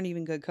these aren't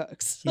even good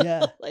cooks.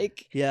 Yeah.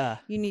 Like, yeah,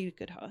 you need a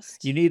good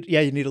host. You need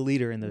a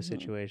leader in those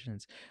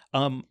situations.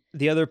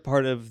 The other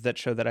part of that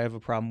show that I have a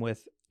problem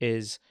with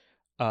is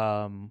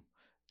the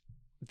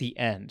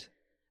end.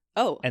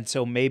 Oh. And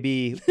so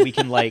maybe we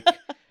can like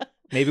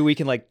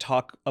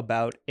talk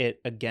about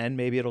it again.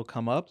 Maybe it'll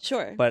come up.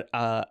 Sure. But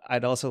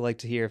I'd also like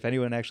to hear if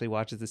anyone actually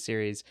watches the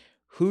series,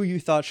 who you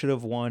thought should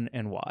have won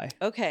and why.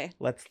 Okay.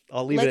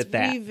 I'll leave it at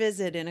that. Let's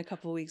revisit in a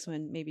couple of weeks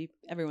when maybe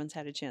everyone's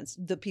had a chance.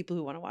 The people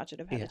who want to watch it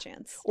have had a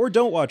chance. Or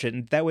don't watch it,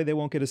 and that way they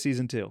won't get a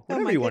season 2.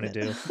 Whatever you want to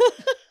do.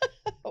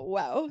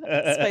 Wow.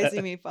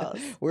 Spicy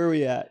meatballs. Where are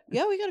we at?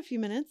 Yeah, we got a few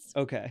minutes.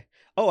 Okay.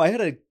 Oh, I had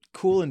a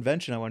cool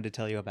invention I wanted to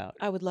tell you about.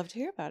 I would love to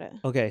hear about it.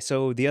 Okay,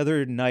 so the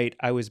other night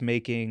I was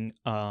making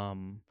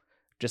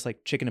just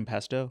like chicken and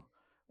pesto.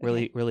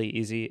 Really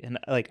easy. And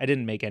like, I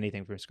didn't make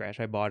anything from scratch.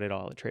 I bought it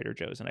all at Trader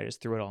Joe's and I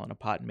just threw it all in a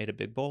pot and made a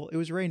big bowl. It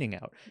was raining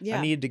out. Yeah.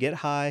 I needed to get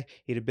high,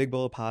 eat a big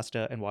bowl of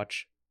pasta, and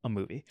watch a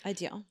movie.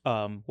 Ideal.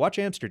 Watch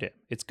Amsterdam.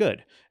 It's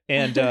good.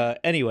 And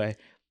anyway,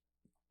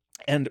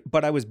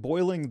 but I was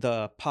boiling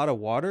the pot of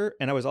water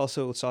and I was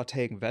also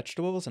sauteing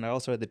vegetables and I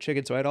also had the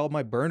chicken. So I had all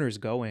my burners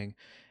going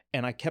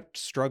and I kept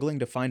struggling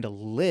to find a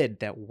lid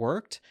that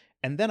worked.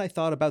 And then I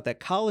thought about that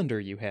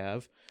colander you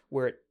have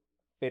where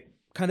it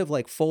kind of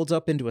like folds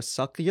up into a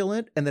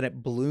succulent and then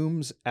it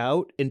blooms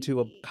out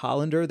into a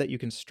colander that you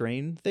can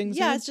strain things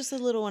in. Yeah, it's just a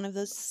little one of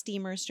those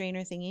steamer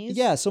strainer thingies.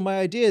 Yeah, so my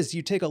idea is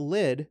you take a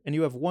lid and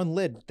you have one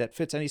lid that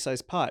fits any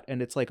size pot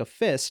and it's like a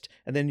fist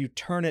and then you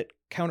turn it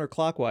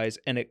counterclockwise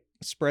and it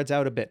spreads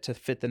out a bit to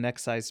fit the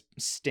next size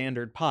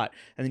standard pot.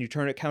 And then you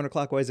turn it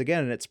counterclockwise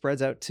again and it spreads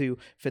out to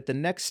fit the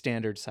next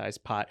standard size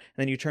pot.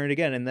 And then you turn it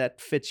again and that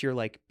fits your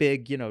like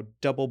big,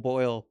 double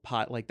boil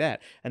pot like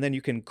that. And then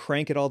you can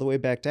crank it all the way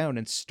back down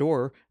and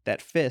store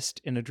that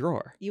fist in a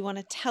drawer. You want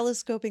a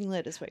telescoping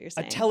lid is what you're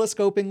saying. A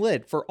telescoping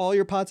lid for all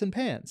your pots and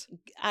pans.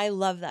 I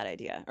love that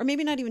idea. Or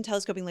maybe not even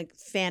telescoping, like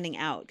fanning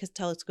out, because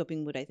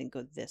telescoping would, I think,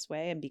 go this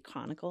way and be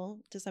conical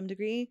to some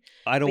degree.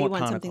 I don't want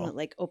conical. something that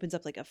like opens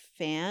up like a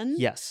fan.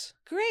 Yes.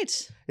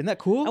 Great. Isn't that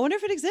cool? I wonder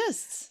if it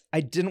exists.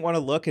 I didn't want to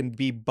look and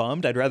be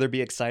bummed. I'd rather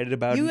be excited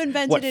about you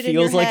invented what it feels in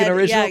your like head. an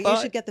original Yeah, thought.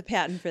 you should get the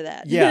patent for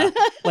that. Yeah.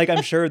 Like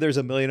I'm sure there's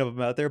a million of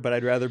them out there, but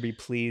I'd rather be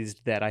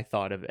pleased that I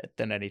thought of it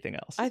than anything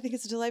else. I think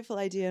it's a delightful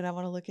idea and I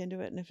want to look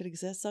into it. And if it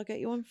exists, I'll get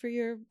you one for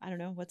your, I don't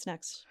know, what's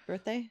next?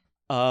 Birthday?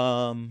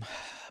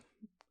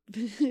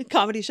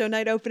 Comedy show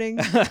night opening?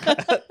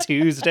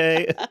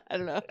 Tuesday. I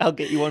don't know. I'll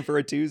get you one for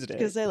a Tuesday.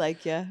 Because I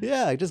like you.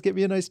 Yeah, just get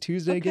me a nice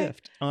Tuesday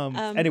gift.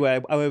 Anyway,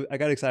 I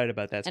got excited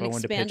about that, so I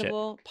wanted to pitch it. An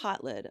expandable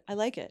pot lid. I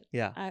like it.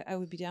 Yeah. I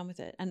would be down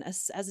with it. And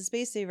as a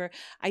space saver,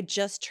 I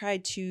just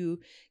tried to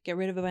get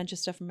rid of a bunch of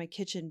stuff from my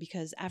kitchen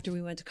because after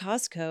we went to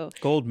Costco.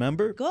 Gold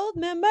member?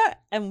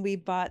 And we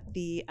bought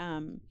the...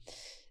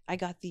 I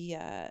got the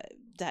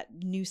that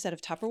new set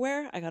of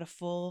Tupperware. I got a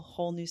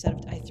whole new set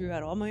of. I threw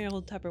out all my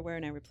old Tupperware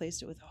and I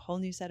replaced it with a whole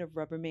new set of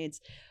Rubbermaids.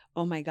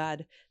 Oh my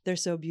God, they're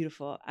so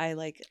beautiful.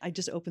 I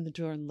just open the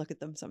drawer and look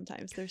at them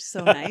sometimes. They're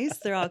so nice.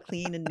 They're all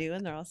clean and new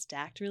and they're all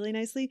stacked really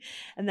nicely.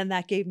 And then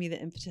that gave me the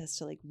impetus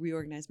to like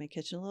reorganize my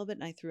kitchen a little bit.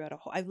 And I threw out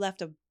I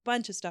left a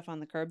bunch of stuff on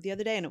the curb the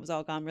other day and it was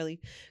all gone really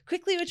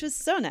quickly, which was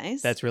so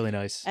nice. That's really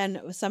nice. And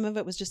some of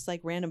it was just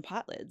like random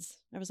pot lids.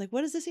 I was like,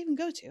 what does this even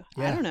go to?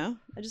 Yeah. I don't know.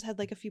 I just had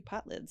like a few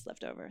pot lids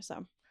left over.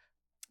 So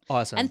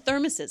awesome. And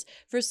thermoses.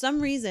 For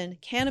some reason,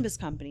 cannabis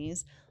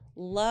companies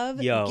love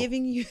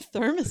giving you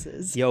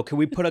thermoses. Yo, can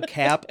we put a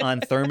cap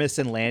on thermos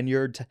and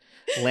lanyard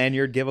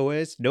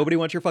giveaways? Nobody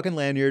wants your fucking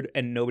lanyard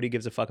and nobody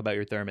gives a fuck about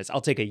your thermos.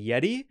 I'll take a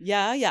Yeti.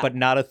 Yeah. But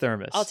not a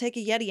thermos. I'll take a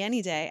Yeti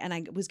any day. And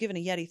I was given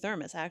a Yeti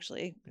thermos,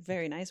 actually.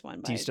 Very nice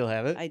one. Do you still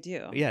have it? I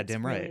do. Yeah, it's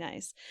damn really right.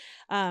 Nice.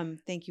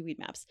 Thank you, Weed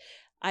Maps.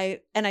 I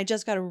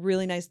just got a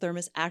really nice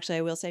thermos, actually,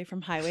 I will say,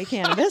 from Highway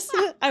Cannabis.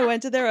 I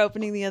went to their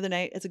opening the other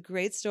night. It's a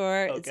great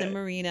store. Okay. It's in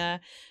Marina.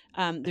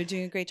 They're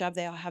doing a great job.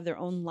 They all have their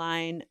own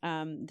line.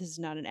 This is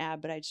not an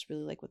ad, but I just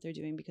really like what they're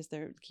doing because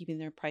they're keeping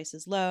their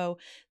prices low.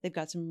 They've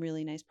got some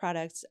really nice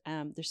products.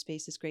 Their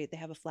space is great. They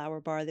have a flower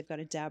bar. They've got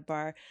a dab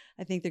bar.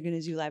 I think they're going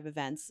to do live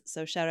events.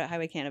 So shout out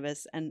Highway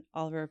Cannabis and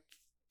all of our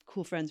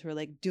cool friends who are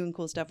like doing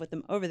cool stuff with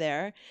them over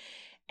there.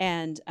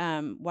 And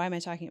why am I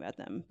talking about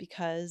them?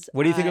 Because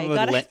what do you think of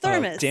a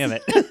thermos? Oh, damn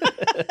it.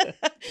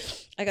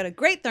 I got a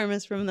great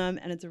thermos from them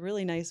and it's a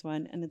really nice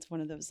one. And it's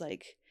one of those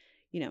like,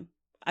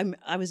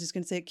 I was just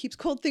going to say it keeps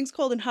cold things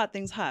cold and hot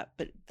things hot,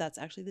 but that's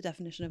actually the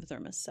definition of a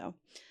thermos. So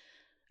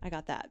I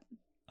got that.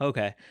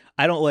 Okay.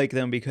 I don't like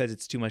them because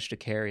it's too much to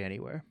carry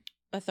anywhere.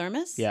 A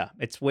thermos? Yeah.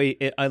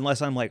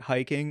 Unless I'm like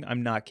hiking,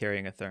 I'm not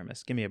carrying a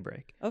thermos. Give me a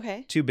break.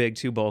 Okay. Too big,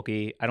 too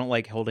bulky. I don't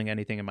like holding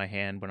anything in my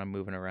hand when I'm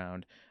moving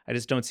around. I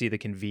just don't see the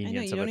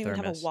convenience of a thermos. You don't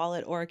even have a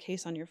wallet or a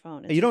case on your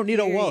phone. You don't need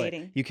a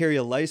wallet. You carry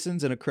a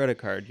license and a credit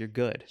card. You're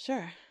good.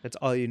 Sure. That's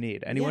all you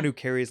need. Anyone who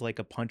carries like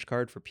a punch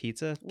card for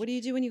pizza. What do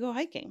you do when you go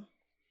hiking?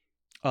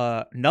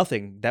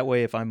 Nothing. That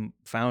way, if I'm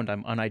found,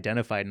 I'm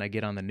unidentified and I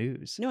get on the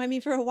news. No, I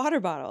mean for a water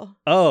bottle.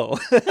 Oh,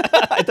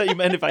 I thought you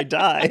meant if I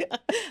die.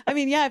 I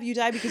mean, yeah, if you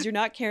die because you're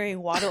not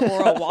carrying water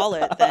or a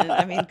wallet, then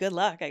I mean, good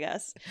luck, I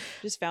guess.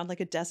 Just found like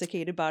a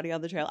desiccated body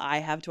on the trail. I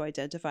have to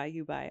identify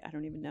you by, I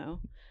don't even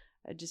know.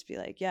 I'd just be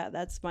like, yeah,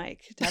 that's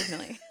Mike,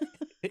 definitely.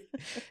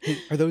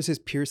 Are those his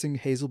piercing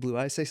hazel blue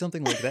eyes? Say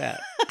something like that.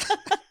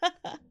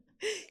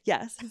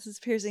 Yes, this is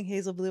piercing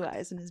hazel blue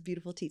eyes and his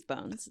beautiful teeth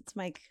bones. It's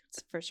Mike.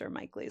 It's for sure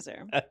Mike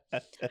Glazer.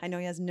 I know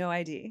he has no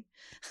ID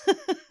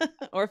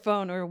or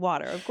phone or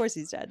water. Of course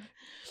he's dead.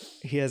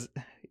 He has,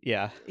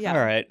 yeah. All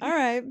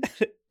right.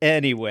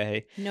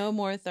 Anyway. No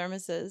more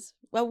thermoses.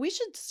 Well, we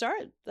should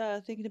start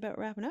thinking about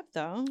wrapping up,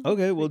 though.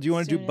 Okay. Well, do you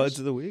want to do Buds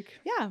of the Week?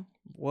 Yeah.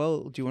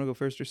 Well, do you want to go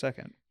first or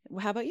second?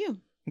 Well, how about you?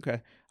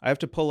 Okay. I have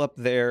to pull up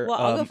their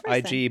I'll go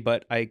first, IG, then.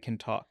 But I can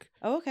talk.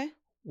 Oh, okay.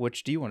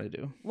 which do you want to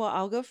do? Well,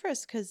 I'll go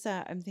first because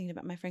I'm thinking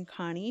about my friend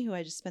Connie, who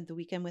I just spent the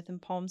weekend with in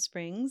Palm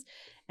Springs,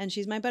 and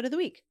she's my butt of the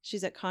week.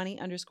 She's at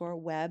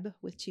Connie_web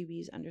with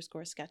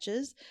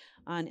 2Bs_sketches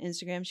on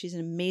Instagram. She's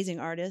an amazing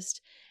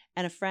artist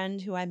and a friend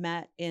who I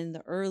met in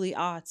the early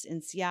aughts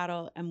in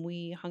Seattle, and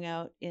we hung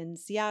out in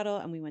Seattle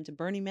and we went to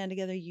Burning Man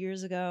together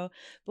years ago,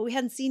 but we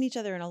hadn't seen each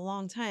other in a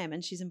long time,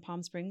 and she's in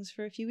Palm Springs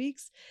for a few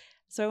weeks.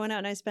 So I went out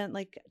and I spent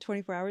like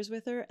 24 hours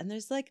with her, and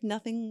there's like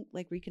nothing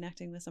like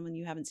reconnecting with someone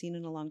you haven't seen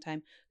in a long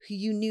time who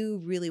you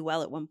knew really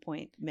well at one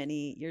point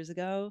many years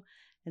ago.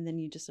 And then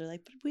you just are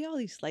like, but we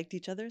always liked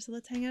each other, so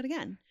let's hang out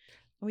again.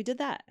 And we did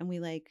that. And we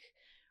like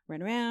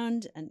ran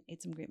around and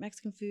ate some great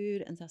Mexican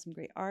food and saw some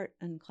great art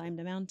and climbed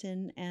a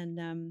mountain.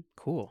 And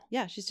cool.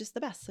 Yeah, she's just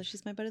the best. So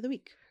she's my butt of the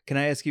week. Can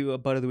I ask you a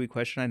butt of the week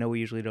question? I know we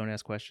usually don't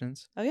ask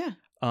questions. Oh, yeah.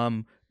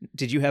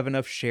 Did you have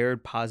enough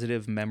shared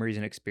positive memories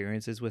and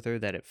experiences with her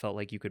that it felt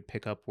like you could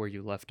pick up where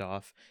you left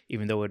off,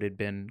 even though it had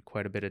been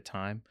quite a bit of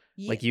time?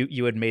 Yeah. Like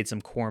you had made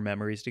some core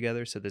memories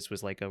together, so this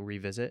was like a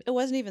revisit? It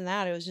wasn't even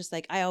that. It was just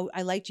like,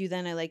 I liked you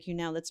then, I like you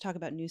now. Let's talk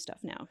about new stuff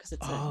now, because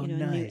it's a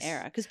new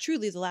era. Because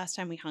truly, the last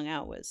time we hung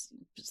out was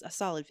a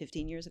solid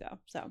 15 years ago.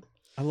 So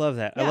I love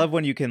that. Yeah. I love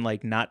when you can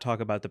like not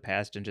talk about the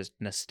past and just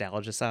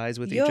nostalgicize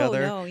with each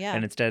other,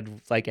 and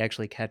instead like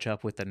actually catch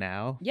up with the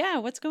now. Yeah,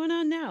 what's going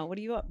on now? What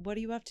are you up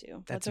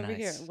to? That's what's over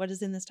nice. Here? What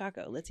is in this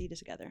taco? Let's eat it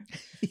together.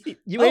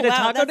 You ate a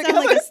taco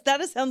together? That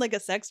does sound like a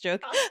sex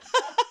joke.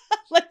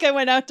 Like I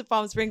went out to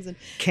Palm Springs and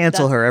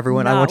cancel her,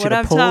 everyone. I want you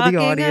to pull the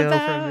audio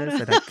from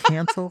this and I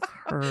cancel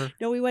her.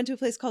 No, we went to a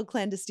place called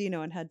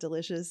Clandestino and had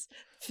delicious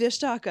fish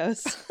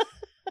tacos.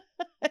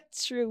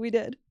 It's true, we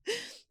did.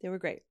 They were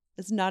great.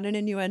 It's not an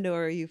innuendo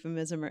or a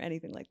euphemism or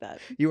anything like that.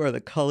 You are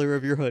the color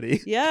of your hoodie.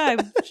 Yeah,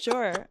 I'm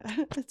sure.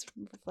 It's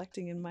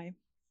reflecting in my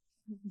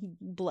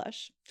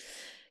blush.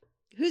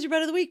 Who's your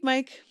butt of the week,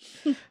 Mike?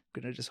 I'm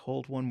gonna just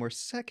hold one more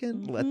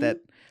second. Mm-hmm.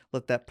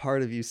 Let that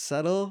part of you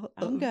settle.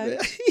 Okay.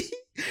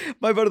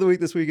 My butt of the week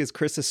this week is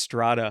Chris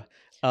Estrada.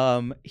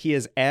 He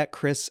is at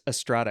Chris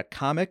Estrada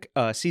Comic.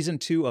 Season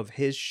 2 of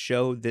his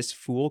show This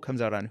Fool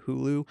comes out on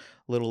Hulu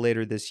a little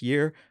later this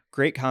year.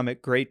 Great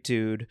comic, great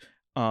dude.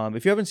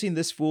 If you haven't seen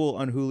This Fool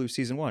on Hulu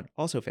season 1,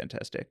 also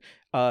fantastic.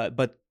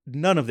 But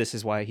none of this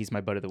is why he's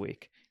my butt of the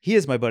week. He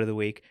is my butt of the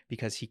week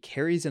because he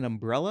carries an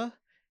umbrella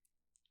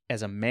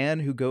as a man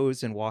who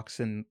goes and walks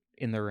in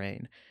the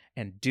rain.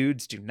 And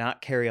dudes do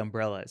not carry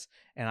umbrellas.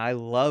 And I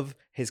love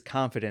his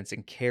confidence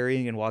in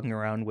carrying and walking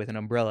around with an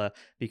umbrella,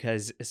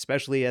 because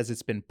especially as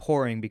it's been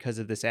pouring because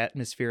of this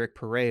atmospheric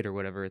parade or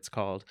whatever it's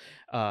called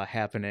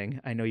happening.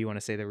 I know you want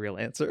to say the real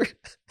answer.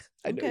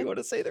 I know you want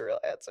to say the real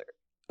answer.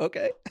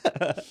 Okay.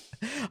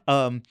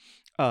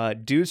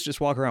 Dudes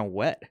just walk around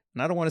wet.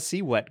 And I don't want to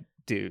see wet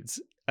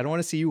dudes. I don't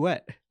want to see you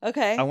wet.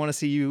 Okay. I want to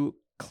see you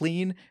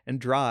clean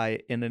and dry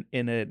in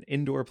an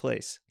indoor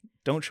place.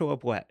 Don't show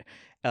up wet.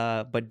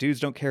 But dudes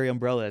don't carry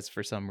umbrellas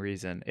for some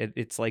reason.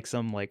 It's like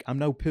some like, I'm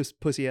no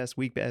pussy ass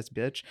weak ass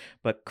bitch.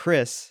 But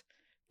Chris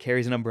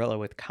carries an umbrella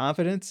with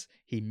confidence.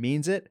 He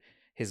means it.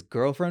 His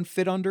girlfriend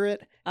fit under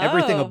it. Oh.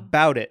 Everything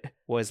about it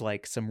was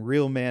like some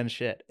real man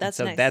shit. That's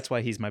so nice. That's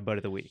why he's my butt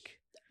of the week.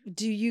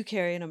 Do you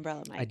carry an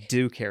umbrella, Mike? I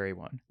do carry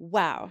one.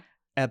 Wow.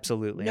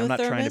 Absolutely. No I'm not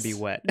thermos, trying to be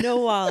wet. No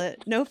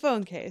wallet, no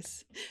phone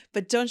case.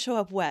 But don't show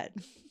up wet.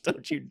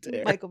 Don't you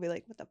dare. Mike will be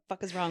like, what the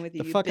fuck is wrong with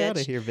you, the fuck bitch? Out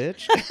of here,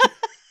 bitch.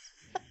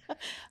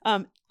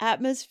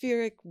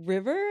 Atmospheric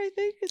river, I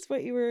think is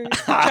what you were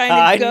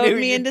trying to goad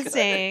me into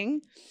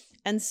saying.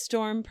 And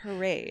storm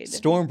parade.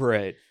 Storm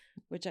parade.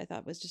 Which I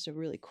thought was just a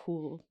really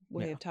cool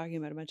way of talking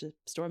about a bunch of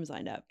storms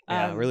lined up.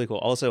 Yeah, really cool.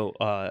 Also,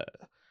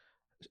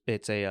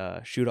 it's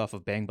a shoot off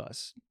of Bang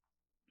Bus.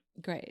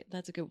 Great.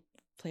 That's a good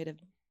play to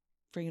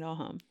bring it all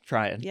home.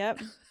 Trying.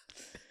 Yep.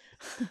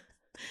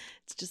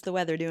 It's just the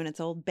weather doing its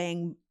old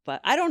bang.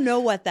 But I don't know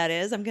what that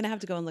is. I'm going to have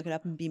to go and look it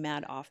up and be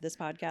mad off this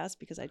podcast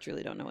because I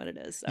truly don't know what it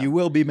is. So. You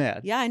will be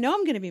mad. Yeah, I know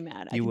I'm going to be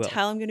mad. I can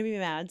tell I'm going to be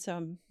mad. So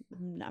I'm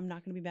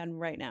not going to be mad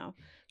right now.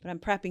 But I'm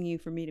prepping you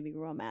for me to be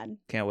real mad.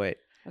 Can't wait.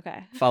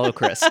 Okay. Follow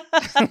Chris.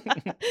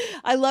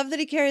 I love that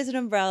he carries an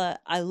umbrella.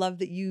 I love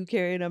that you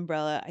carry an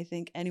umbrella. I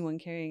think anyone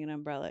carrying an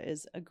umbrella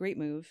is a great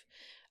move.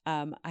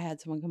 I had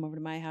someone come over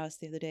to my house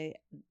the other day.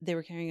 They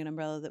were carrying an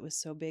umbrella that was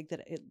so big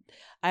that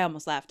I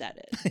almost laughed at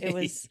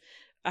it.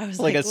 I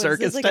was like a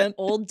circus tent? Like an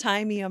old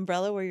timey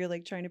umbrella where you're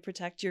like trying to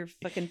protect your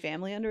fucking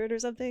family under it or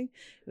something.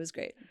 It was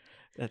great.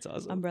 That's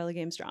awesome. Umbrella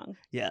game strong.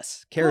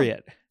 Yes. Carry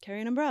it. Carry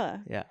an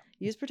umbrella. Yeah.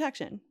 Use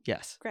protection.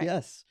 Yes. Correct.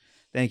 Yes.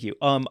 Thank you.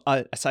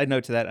 A side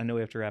note to that, I know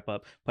we have to wrap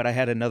up, but I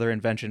had another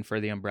invention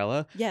for the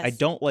umbrella. Yes. I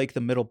don't like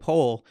the middle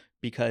pole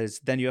because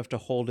then you have to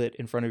hold it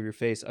in front of your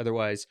face.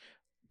 Otherwise,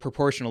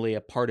 proportionally,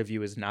 a part of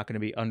you is not going to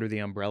be under the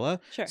umbrella.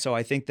 Sure. So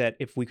I think that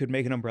if we could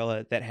make an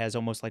umbrella that has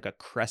almost like a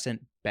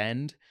crescent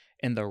bend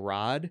in the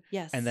rod,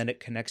 yes, and then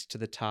it connects to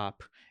the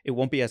top, it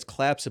won't be as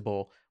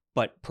collapsible,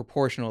 but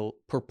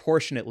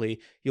proportionately,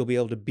 you'll be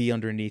able to be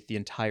underneath the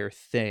entire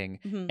thing,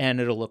 and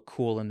it'll look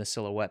cool in the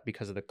silhouette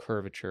because of the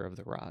curvature of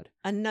the rod.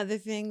 Another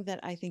thing that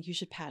I think you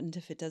should patent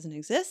if it doesn't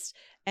exist,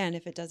 and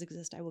if it does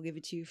exist, I will give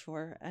it to you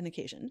for an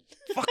occasion.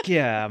 Fuck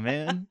yeah,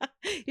 man.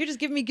 You're just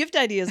giving me gift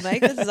ideas,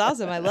 Mike. This is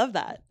awesome. I love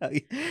that.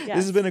 Yes. This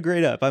has been a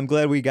great up. I'm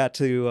glad we got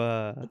to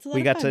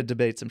to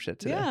debate some shit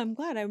today. Yeah, I'm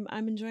glad.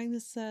 I'm enjoying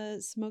this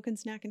smoke and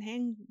snack and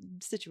hang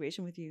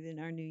situation with you in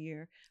our new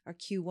year, our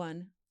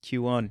Q1.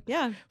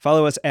 Yeah.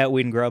 Follow us at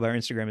Weed and Grub. Our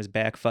Instagram is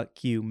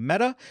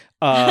backfuckyoumeta.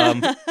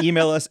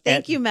 Email us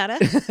Thank you,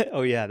 Meta.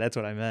 Oh, yeah, that's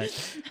what I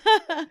meant.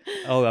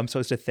 Oh, I'm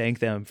supposed to thank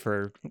them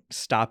for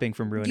stopping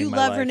from ruining my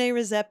life. You love Renee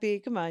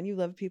Redzepi. Come on. You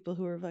love people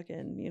who are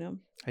fucking,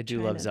 I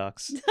do love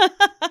Zucks.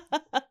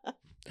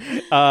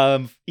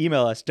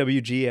 Email us,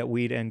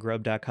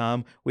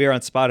 wg@weedandgrub.com. We are on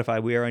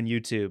Spotify. We are on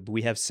YouTube.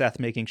 We have Seth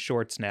making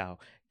shorts now.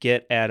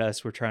 Get at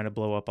us. We're trying to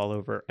blow up all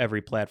over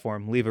every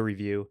platform. Leave a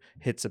review.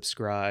 Hit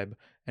subscribe.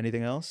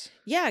 Anything else?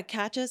 Yeah,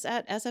 catch us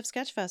at SF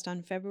Sketchfest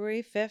on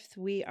February 5th.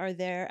 We are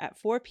there at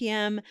 4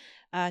 p.m.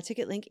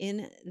 Ticket link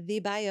in the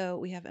bio.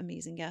 We have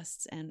amazing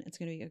guests, and it's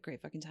going to be a great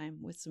fucking time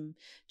with some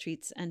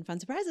treats and fun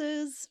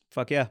surprises.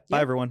 Fuck yeah. Bye,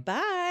 everyone.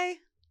 Bye.